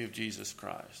testimony of Jesus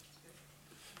Christ?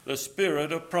 The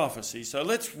spirit of prophecy. So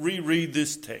let's reread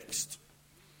this text.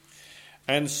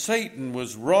 And Satan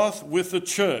was wroth with the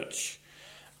church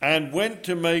and went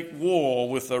to make war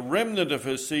with the remnant of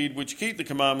her seed, which keep the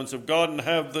commandments of God and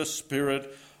have the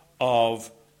spirit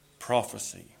of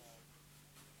prophecy.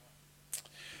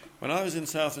 When I was in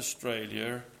South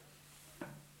Australia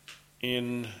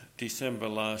in December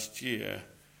last year,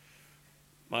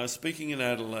 I was speaking in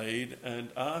Adelaide, and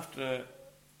after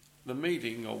the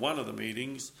meeting, or one of the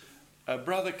meetings, a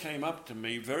brother came up to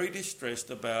me very distressed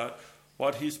about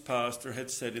what his pastor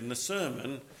had said in the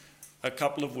sermon a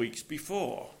couple of weeks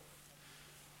before.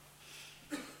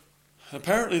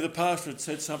 Apparently the pastor had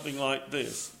said something like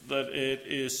this, that it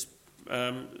is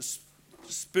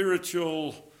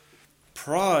spiritual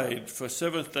pride for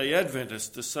Seventh-day Adventists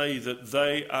to say that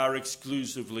they are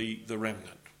exclusively the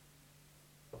remnant.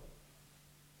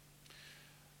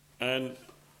 And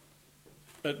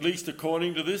at least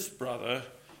according to this brother,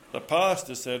 the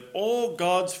pastor said all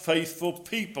God's faithful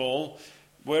people,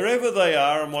 wherever they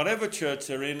are and whatever church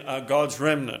they're in, are God's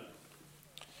remnant.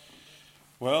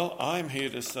 Well, I'm here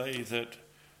to say that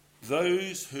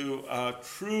those who are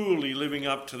truly living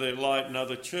up to their light in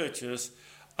other churches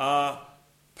are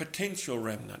potential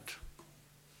remnant.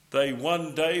 They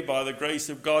one day, by the grace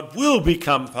of God, will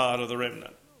become part of the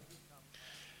remnant.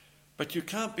 But you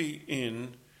can't be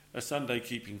in a Sunday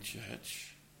keeping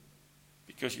church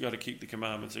because you've got to keep the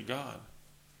commandments of God.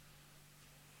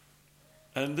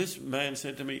 And this man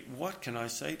said to me, what can I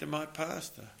say to my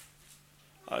pastor?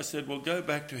 I said, well, go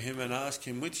back to him and ask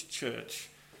him which church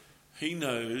he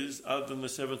knows, other than the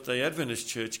Seventh-day Adventist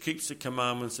church, keeps the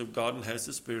commandments of God and has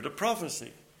the spirit of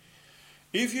prophecy.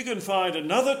 If you can find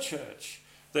another church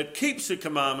that keeps the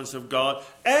commandments of God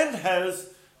and has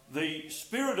the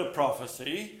spirit of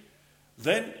prophecy,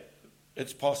 then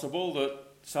it's possible that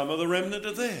some of the remnant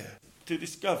are there to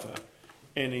discover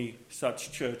any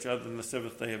such church other than the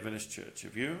Seventh-day Adventist church.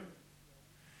 Have you?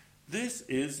 This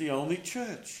is the only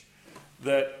church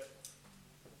that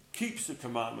keeps the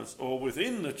commandments, or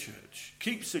within the church,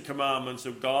 keeps the commandments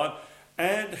of God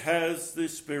and has the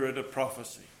spirit of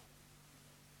prophecy.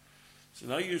 So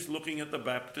no use looking at the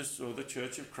Baptists or the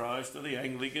Church of Christ or the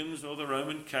Anglicans or the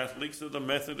Roman Catholics or the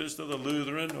Methodists or the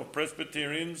Lutheran or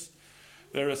Presbyterians.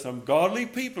 There are some godly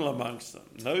people amongst them,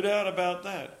 no doubt about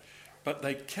that. But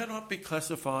they cannot be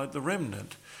classified the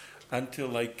remnant until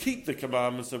they keep the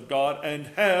commandments of God and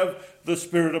have the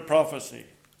spirit of prophecy.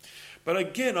 But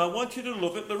again, I want you to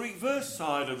look at the reverse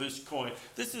side of this coin.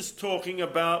 This is talking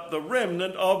about the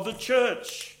remnant of the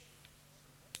church.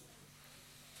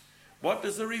 What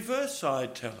does the reverse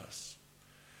side tell us?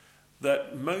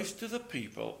 That most of the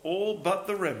people, all but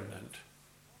the remnant,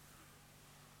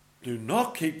 do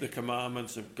not keep the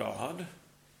commandments of God,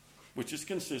 which is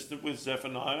consistent with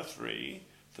Zephaniah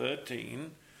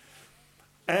 3:13,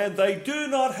 and they do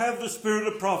not have the spirit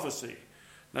of prophecy.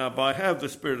 Now, by have the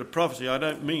spirit of prophecy, I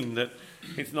don't mean that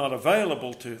it's not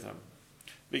available to them,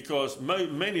 because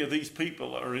many of these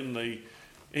people are in the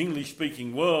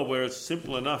English-speaking world where it's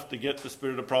simple enough to get the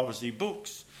spirit of prophecy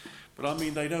books. But I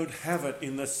mean, they don't have it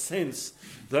in the sense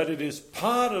that it is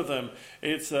part of them.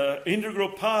 It's an integral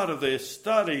part of their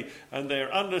study and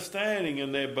their understanding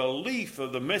and their belief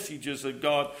of the messages that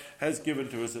God has given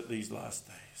to us at these last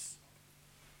days.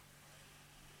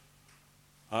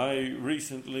 I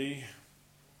recently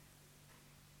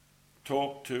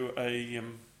talked to a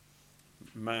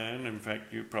man, in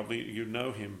fact you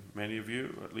know him, many of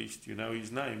you, at least you know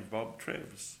his name, Bob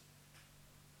Treves.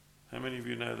 How many of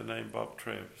you know the name Bob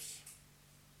Treves?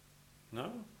 No?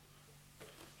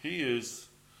 He is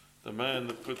the man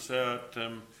that puts out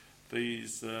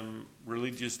these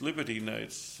religious liberty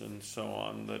notes and so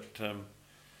on, that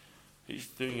he's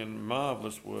doing a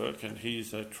marvellous work, and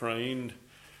he's a trained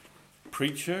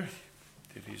preacher,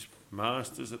 did his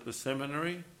master's at the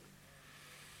seminary,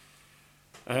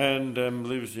 and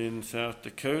lives in South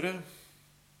Dakota.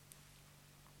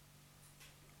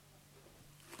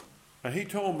 And he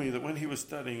told me that when he was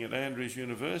studying at Andrews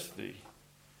University,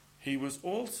 he was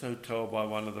also told by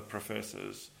one of the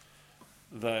professors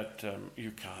that you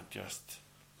can't just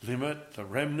limit the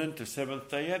remnant to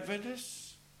Seventh-day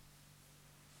Adventists.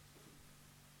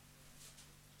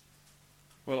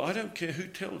 Well, I don't care who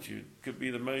tells you. It could be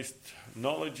the most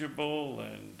knowledgeable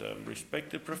and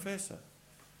respected professor.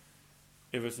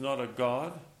 If it's not a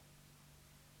God,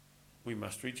 we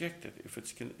must reject it if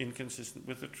it's inconsistent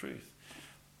with the truth.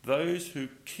 Those who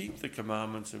keep the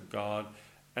commandments of God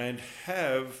and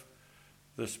have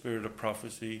the spirit of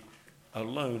prophecy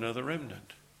alone are the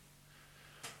remnant.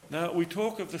 Now, we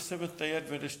talk of the Seventh-day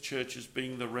Adventist church as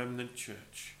being the remnant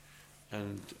church,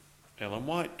 and Ellen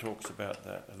White talks about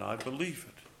that, and I believe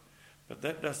it. But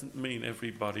that doesn't mean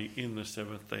everybody in the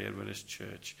Seventh-day Adventist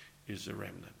church is a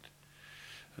remnant.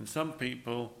 And some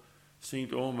people seem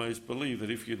to almost believe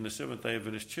that if you're in the Seventh-day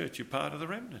Adventist church, you're part of the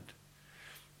remnant.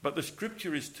 But the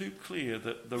scripture is too clear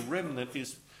that the remnant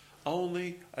is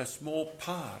only a small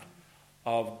part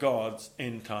of God's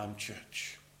end-time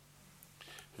church.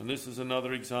 And this is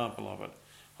another example of it.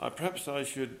 Perhaps I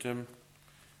should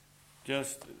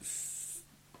just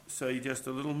say just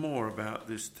a little more about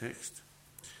this text.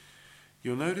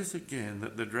 You'll notice again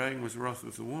that the dragon was wroth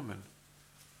with the woman,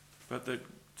 but that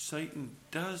Satan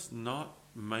does not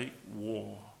make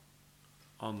war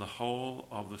on the whole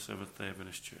of the Seventh-day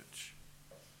Adventist Church.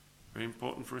 Very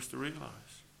important for us to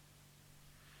realise.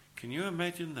 Can you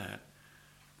imagine that?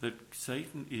 That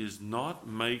Satan is not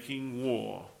making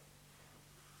war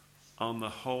on the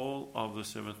whole of the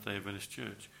Seventh-day Adventist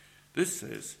Church. This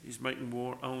says he's making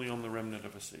war only on the remnant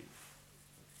of a seed.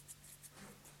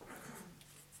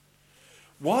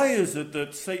 Why is it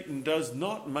that Satan does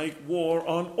not make war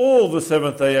on all the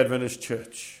Seventh-day Adventist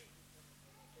Church?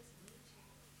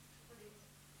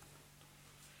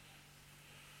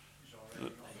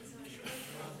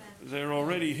 They're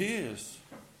already his.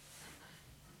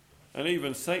 And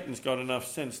even Satan's got enough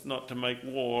sense not to make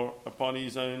war upon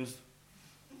his own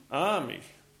army.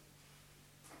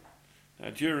 Now,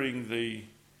 during the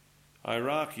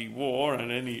Iraqi war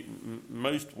and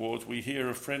most wars, we hear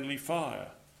of friendly fire.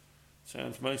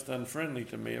 Sounds most unfriendly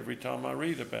to me every time I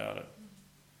read about it.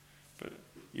 But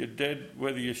you're dead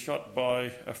whether you're shot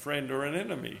by a friend or an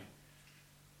enemy.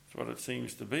 That's what it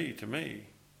seems to be to me.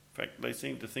 In fact, they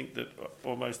seem to think that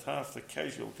almost half the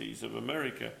casualties of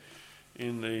America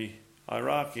in the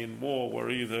Iraqi war were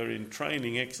either in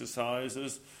training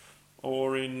exercises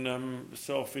or in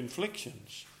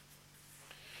self-inflictions.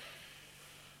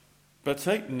 But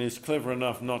Satan is clever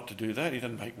enough not to do that. He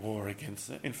doesn't make war against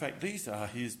them. In fact, these are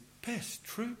his best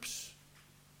troops.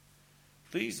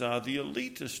 These are the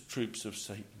elitist troops of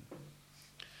Satan.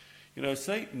 You know,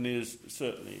 Satan is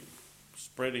certainly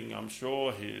spreading, I'm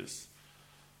sure, his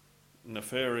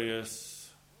nefarious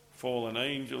fallen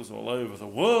angels all over the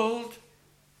world.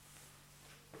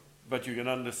 But you can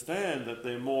understand that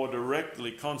they're more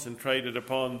directly concentrated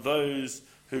upon those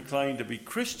who claim to be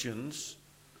Christians,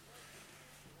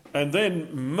 and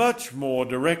then much more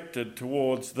directed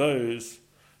towards those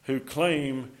who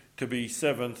claim to be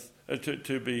Seventh-day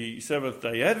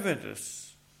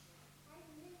Adventists,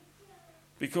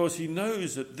 because he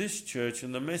knows that this church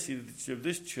and the message of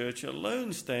this church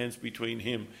alone stands between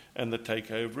him and the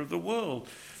takeover of the world.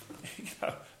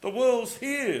 The world's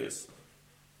his.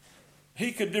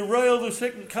 He could derail the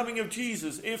second coming of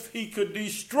Jesus if he could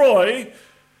destroy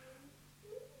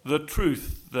the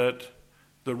truth that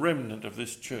the remnant of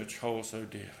this church holds so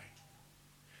dearly.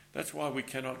 That's why we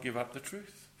cannot give up the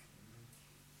truth.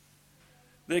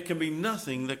 There can be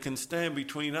nothing that can stand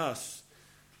between us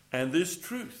and this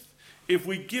truth. If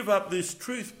we give up this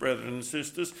truth, brethren and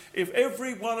sisters, if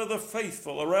every one of the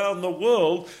faithful around the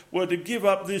world were to give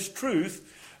up this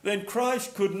truth, then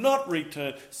Christ could not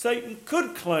return. Satan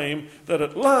could claim that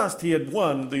at last he had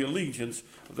won the allegiance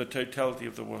of the totality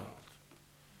of the world.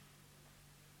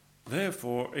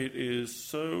 Therefore, it is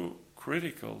so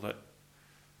critical that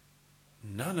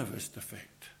none of us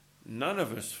defect, none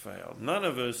of us fail, none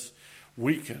of us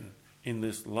weaken in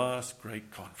this last great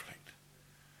conflict.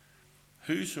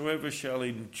 Whosoever shall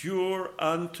endure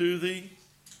unto the...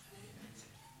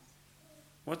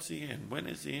 What's the end? When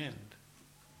is the end?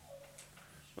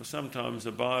 Well, sometimes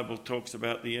the Bible talks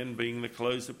about the end being the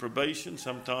close of probation,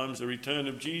 sometimes the return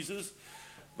of Jesus.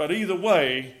 But either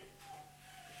way,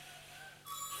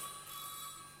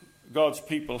 God's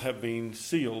people have been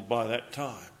sealed by that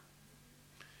time.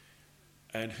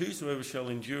 And whosoever shall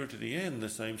endure to the end, the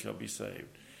same shall be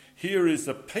saved. Here is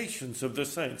the patience of the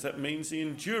saints. That means the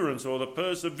endurance or the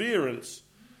perseverance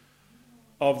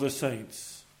of the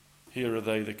saints. Here are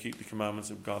they that keep the commandments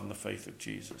of God and the faith of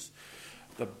Jesus.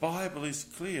 The Bible is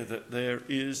clear that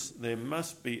there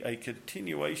must be a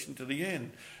continuation to the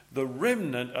end. The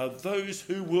remnant are those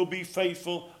who will be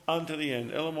faithful unto the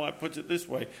end. Ellen White puts it this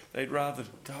way: they'd rather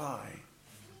die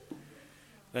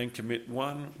than commit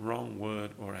one wrong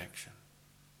word or action.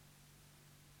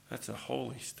 That's a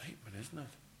holy statement, isn't it?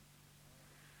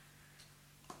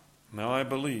 Now, I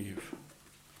believe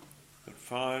that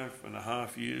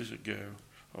 5.5 years ago,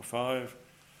 or 5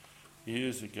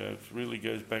 years ago, it really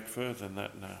goes back further than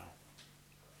that now,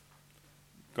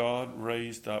 God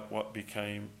raised up what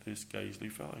became this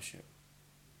Gazeley Fellowship.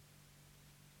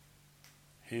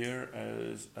 Here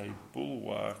as a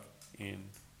bulwark in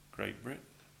Great Britain.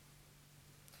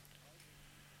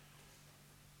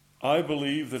 I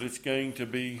believe that it's going to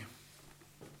be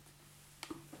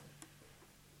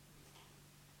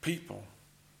people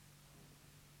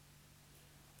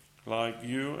like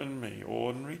you and me,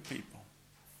 ordinary people,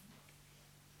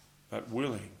 but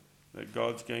willing, that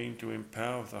God's going to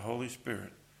empower the Holy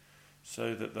Spirit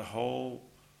so that the whole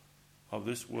of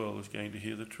this world is going to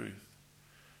hear the truth.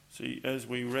 See, as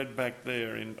we read back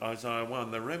there in Isaiah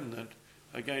 1, the remnant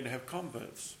are going to have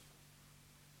converts.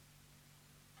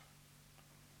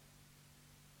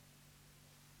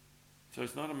 So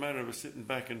it's not a matter of us sitting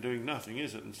back and doing nothing,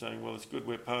 is it? And saying, well, it's good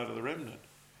we're part of the remnant.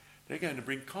 They're going to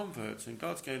bring converts, and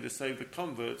God's going to save the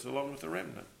converts along with the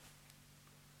remnant.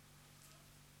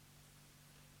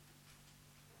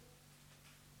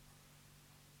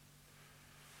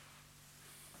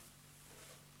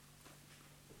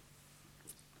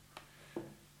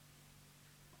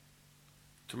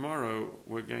 Tomorrow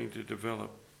we're going to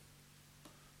develop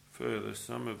further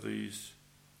some of these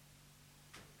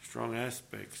strong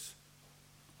aspects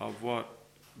of what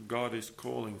God is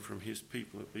calling from his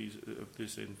people of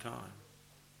this end time.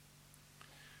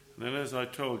 And then, as I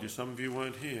told you, some of you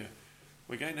weren't here,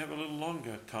 we're going to have a little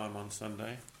longer time on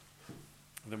Sunday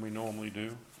than we normally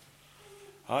do.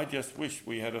 I just wish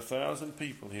we had 1,000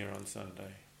 people here on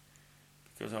Sunday,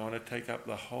 because I want to take up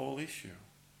the whole issue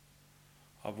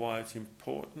of why it's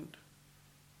important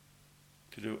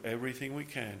to do everything we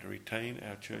can to retain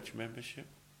our church membership,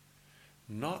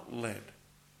 not let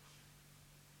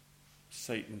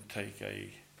Satan take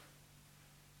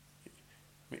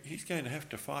he's going to have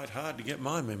to fight hard to get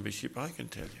my membership, I can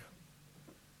tell you.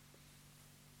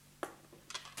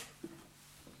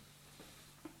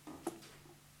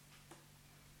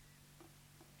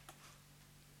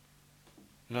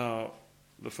 Now,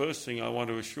 the first thing I want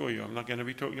to assure you, I'm not going to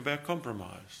be talking about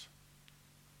compromise.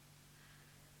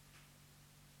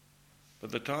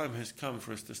 But the time has come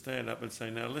for us to stand up and say,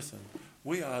 now listen,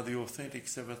 we are the authentic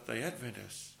Seventh-day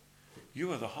Adventists.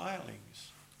 You are the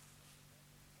hirelings.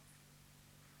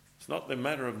 It's not the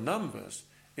matter of numbers,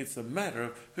 it's a matter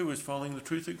of who is following the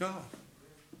truth of God.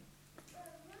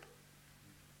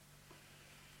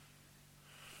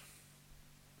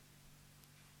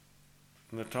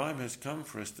 And the time has come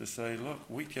for us to say, look,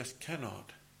 we just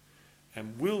cannot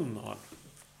and will not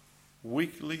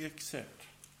weakly accept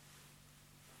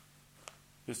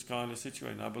this kind of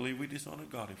situation. I believe we dishonour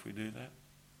God if we do that.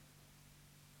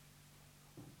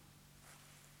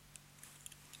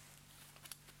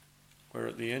 We're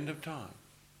at the end of time.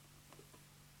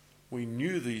 We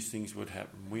knew these things would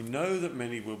happen. We know that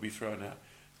many will be thrown out.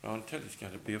 But I want to tell you, it's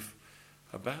going to be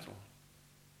a battle.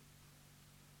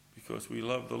 Because we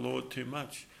love the Lord too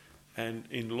much. And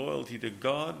in loyalty to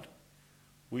God,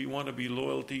 we want to be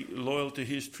loyal to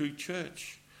his true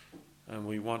church. And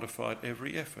we want to fight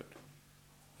every effort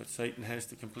that Satan has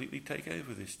to completely take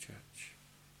over this church.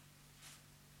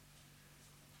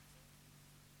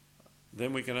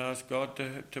 Then we can ask God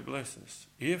to bless us.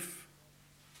 If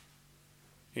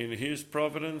in his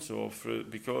providence or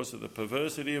because of the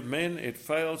perversity of men it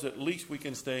fails, at least we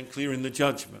can stand clear in the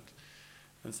judgment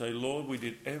and say, Lord, we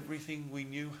did everything we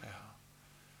knew how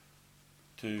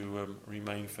to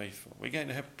remain faithful. We're going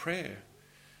to have prayer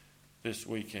this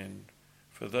weekend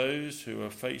for those who are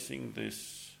facing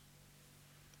these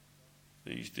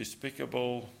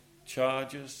despicable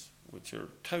charges, which are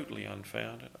totally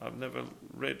unfounded. I've never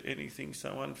read anything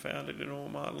so unfounded in all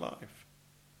my life.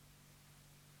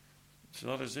 It's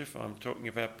not as if I'm talking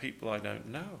about people I don't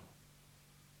know.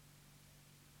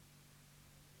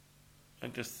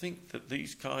 And to think that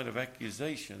these kind of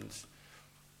accusations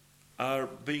are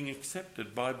being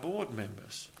accepted by board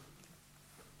members.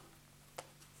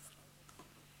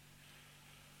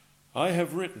 I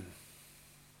have written,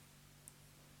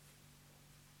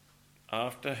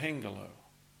 after Hengelo,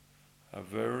 a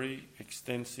very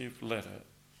extensive letter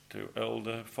to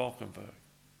Elder Falkenberg.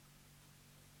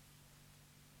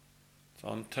 It's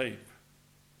on tape.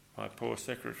 My poor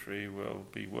secretary will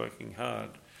be working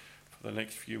hard for the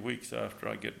next few weeks after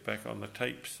I get back on the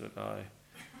tapes that I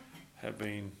have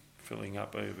been filling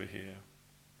up over here.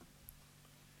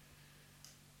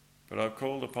 But I've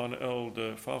called upon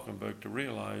Elder Falkenberg to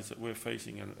realise that we're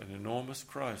facing an enormous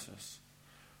crisis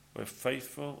where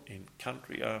faithful in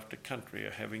country after country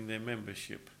are having their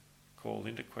membership called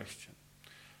into question.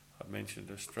 I've mentioned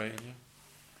Australia,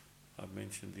 I've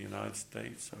mentioned the United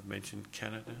States, I've mentioned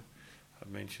Canada,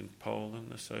 I've mentioned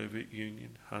Poland, the Soviet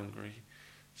Union, Hungary,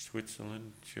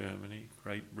 Switzerland, Germany,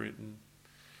 Great Britain,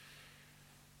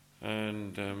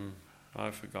 and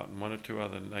I've forgotten one or two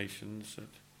other nations that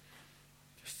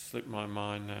just slipped my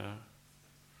mind now.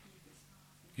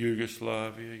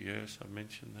 Yugoslavia, yes, I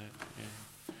mentioned that, yeah.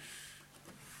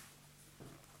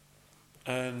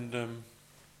 And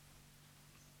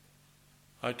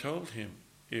I told him,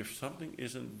 if something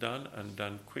isn't done and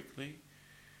done quickly,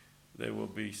 there will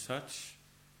be such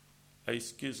a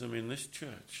schism in this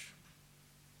church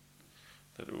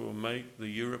that it will make the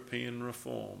European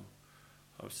reform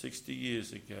of 60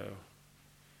 years ago,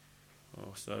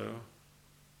 or so,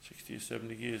 60 or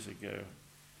 70 years ago,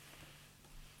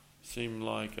 seem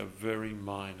like a very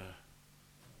minor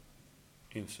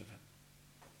incident.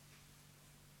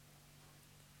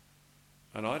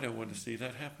 And I don't want to see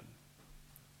that happen.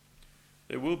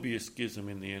 There will be a schism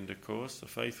in the end, of course. The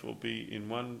faithful will be in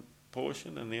one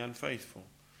portion and the unfaithful.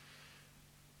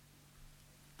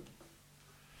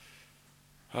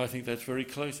 I think that's very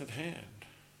close at hand.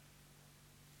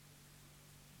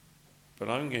 But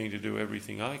I'm going to do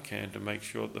everything I can to make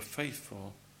sure the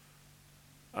faithful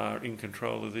are in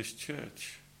control of this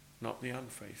church, not the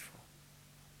unfaithful.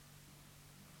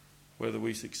 Whether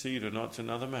we succeed or not is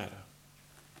another matter.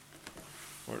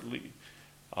 Or at least,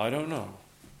 I don't know.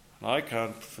 I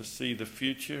can't foresee the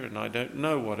future, and I don't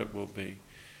know what it will be.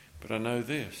 But I know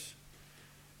this,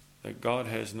 that God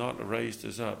has not raised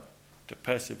us up to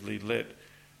passively let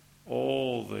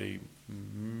all the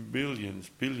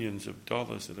billions of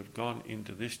dollars that have gone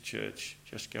into this church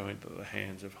just go into the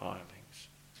hands of hirelings.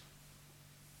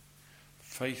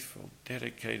 Faithful,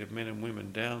 dedicated men and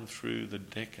women down through the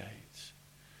decades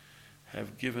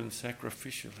have given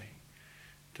sacrificially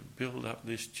to build up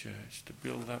this church, to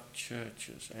build up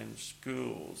churches and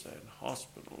schools and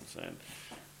hospitals and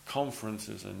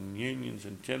conferences and unions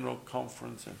and general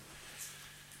conference. And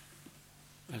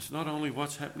it's not only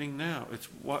what's happening now, it's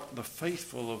what the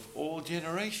faithful of all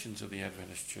generations of the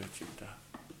Adventist Church have done.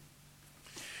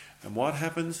 And what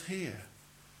happens here,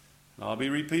 and I'll be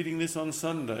repeating this on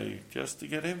Sunday just to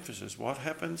get emphasis, what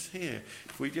happens here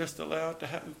if we just allow it to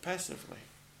happen passively?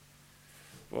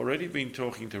 I've already been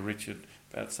talking to Richard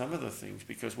about some of the things,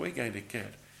 because we're going to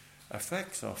get a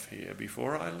fax off here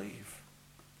before I leave.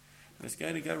 And it's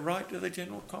going to go right to the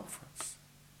General Conference.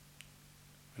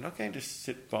 We're not going to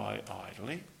sit by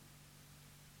idly.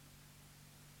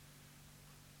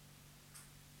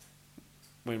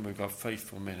 When we've got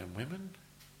faithful men and women,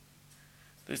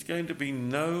 there's going to be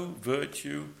no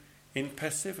virtue in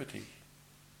passivity.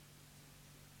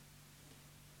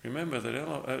 Remember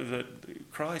that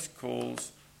Christ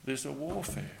calls this a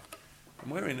warfare.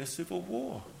 And we're in a civil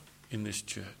war in this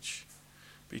church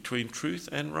between truth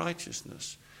and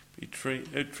righteousness, between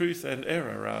truth and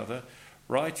error, rather,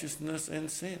 righteousness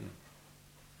and sin,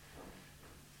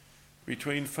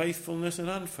 between faithfulness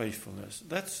and unfaithfulness.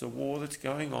 That's the war that's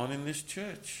going on in this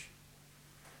church.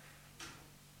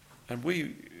 And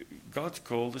God's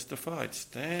called us to fight.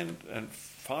 Stand and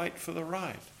fight for the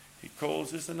right. He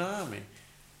calls us an army.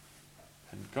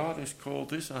 And God has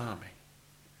called this army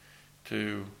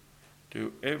to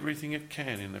do everything it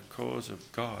can in the cause of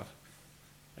God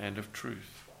and of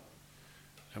truth.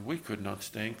 And we could not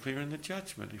stand clear in the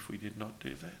judgment if we did not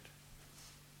do that.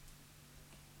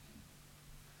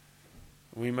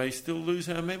 We may still lose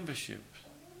our membership,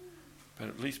 but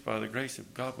at least by the grace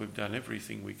of God we've done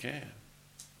everything we can.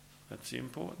 That's the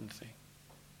important thing.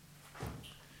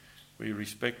 We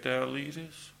respect our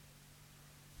leaders.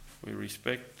 We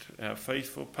respect our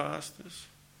faithful pastors.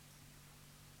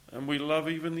 And we love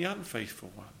even the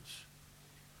unfaithful ones.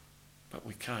 But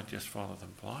we can't just follow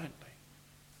them blindly.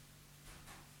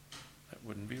 That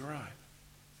wouldn't be right.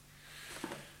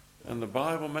 And the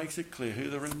Bible makes it clear who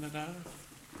the remnant are.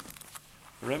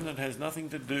 The remnant has nothing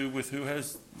to do with who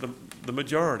has the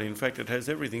majority. In fact, it has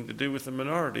everything to do with the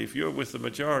minority. If you're with the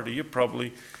majority, you're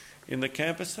probably in the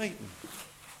camp of Satan.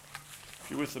 If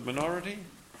you're with the minority,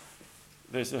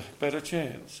 there's a better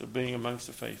chance of being amongst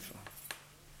the faithful.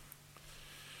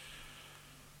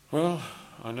 Well,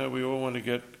 I know we all want to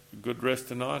get a good rest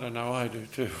tonight. I know I do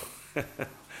too.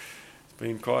 It's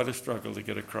been quite a struggle to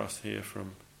get across here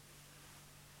from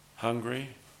Hungary.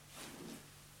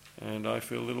 And I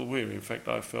feel a little weary. In fact,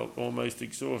 I felt almost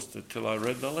exhausted till I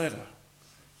read the letter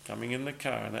coming in the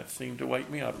car, and that seemed to wake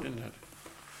me up, didn't it?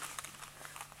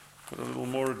 Put a little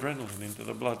more adrenaline into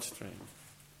the bloodstream.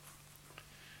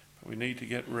 But we need to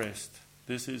get rest.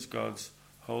 This is God's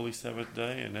Holy Sabbath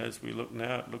day, and as we look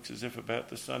now, it looks as if about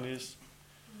the sun is.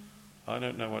 I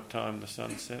don't know what time the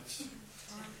sun sets.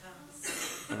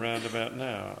 Around about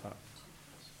now.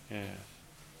 Yeah.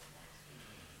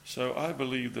 So I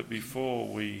believe that before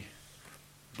we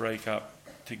break up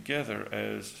together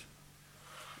as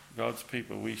God's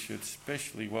people, we should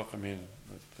specially welcome in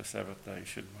the Sabbath day,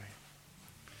 shouldn't we?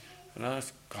 And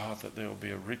ask God that there will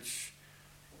be a rich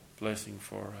blessing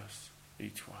for us,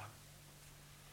 each one.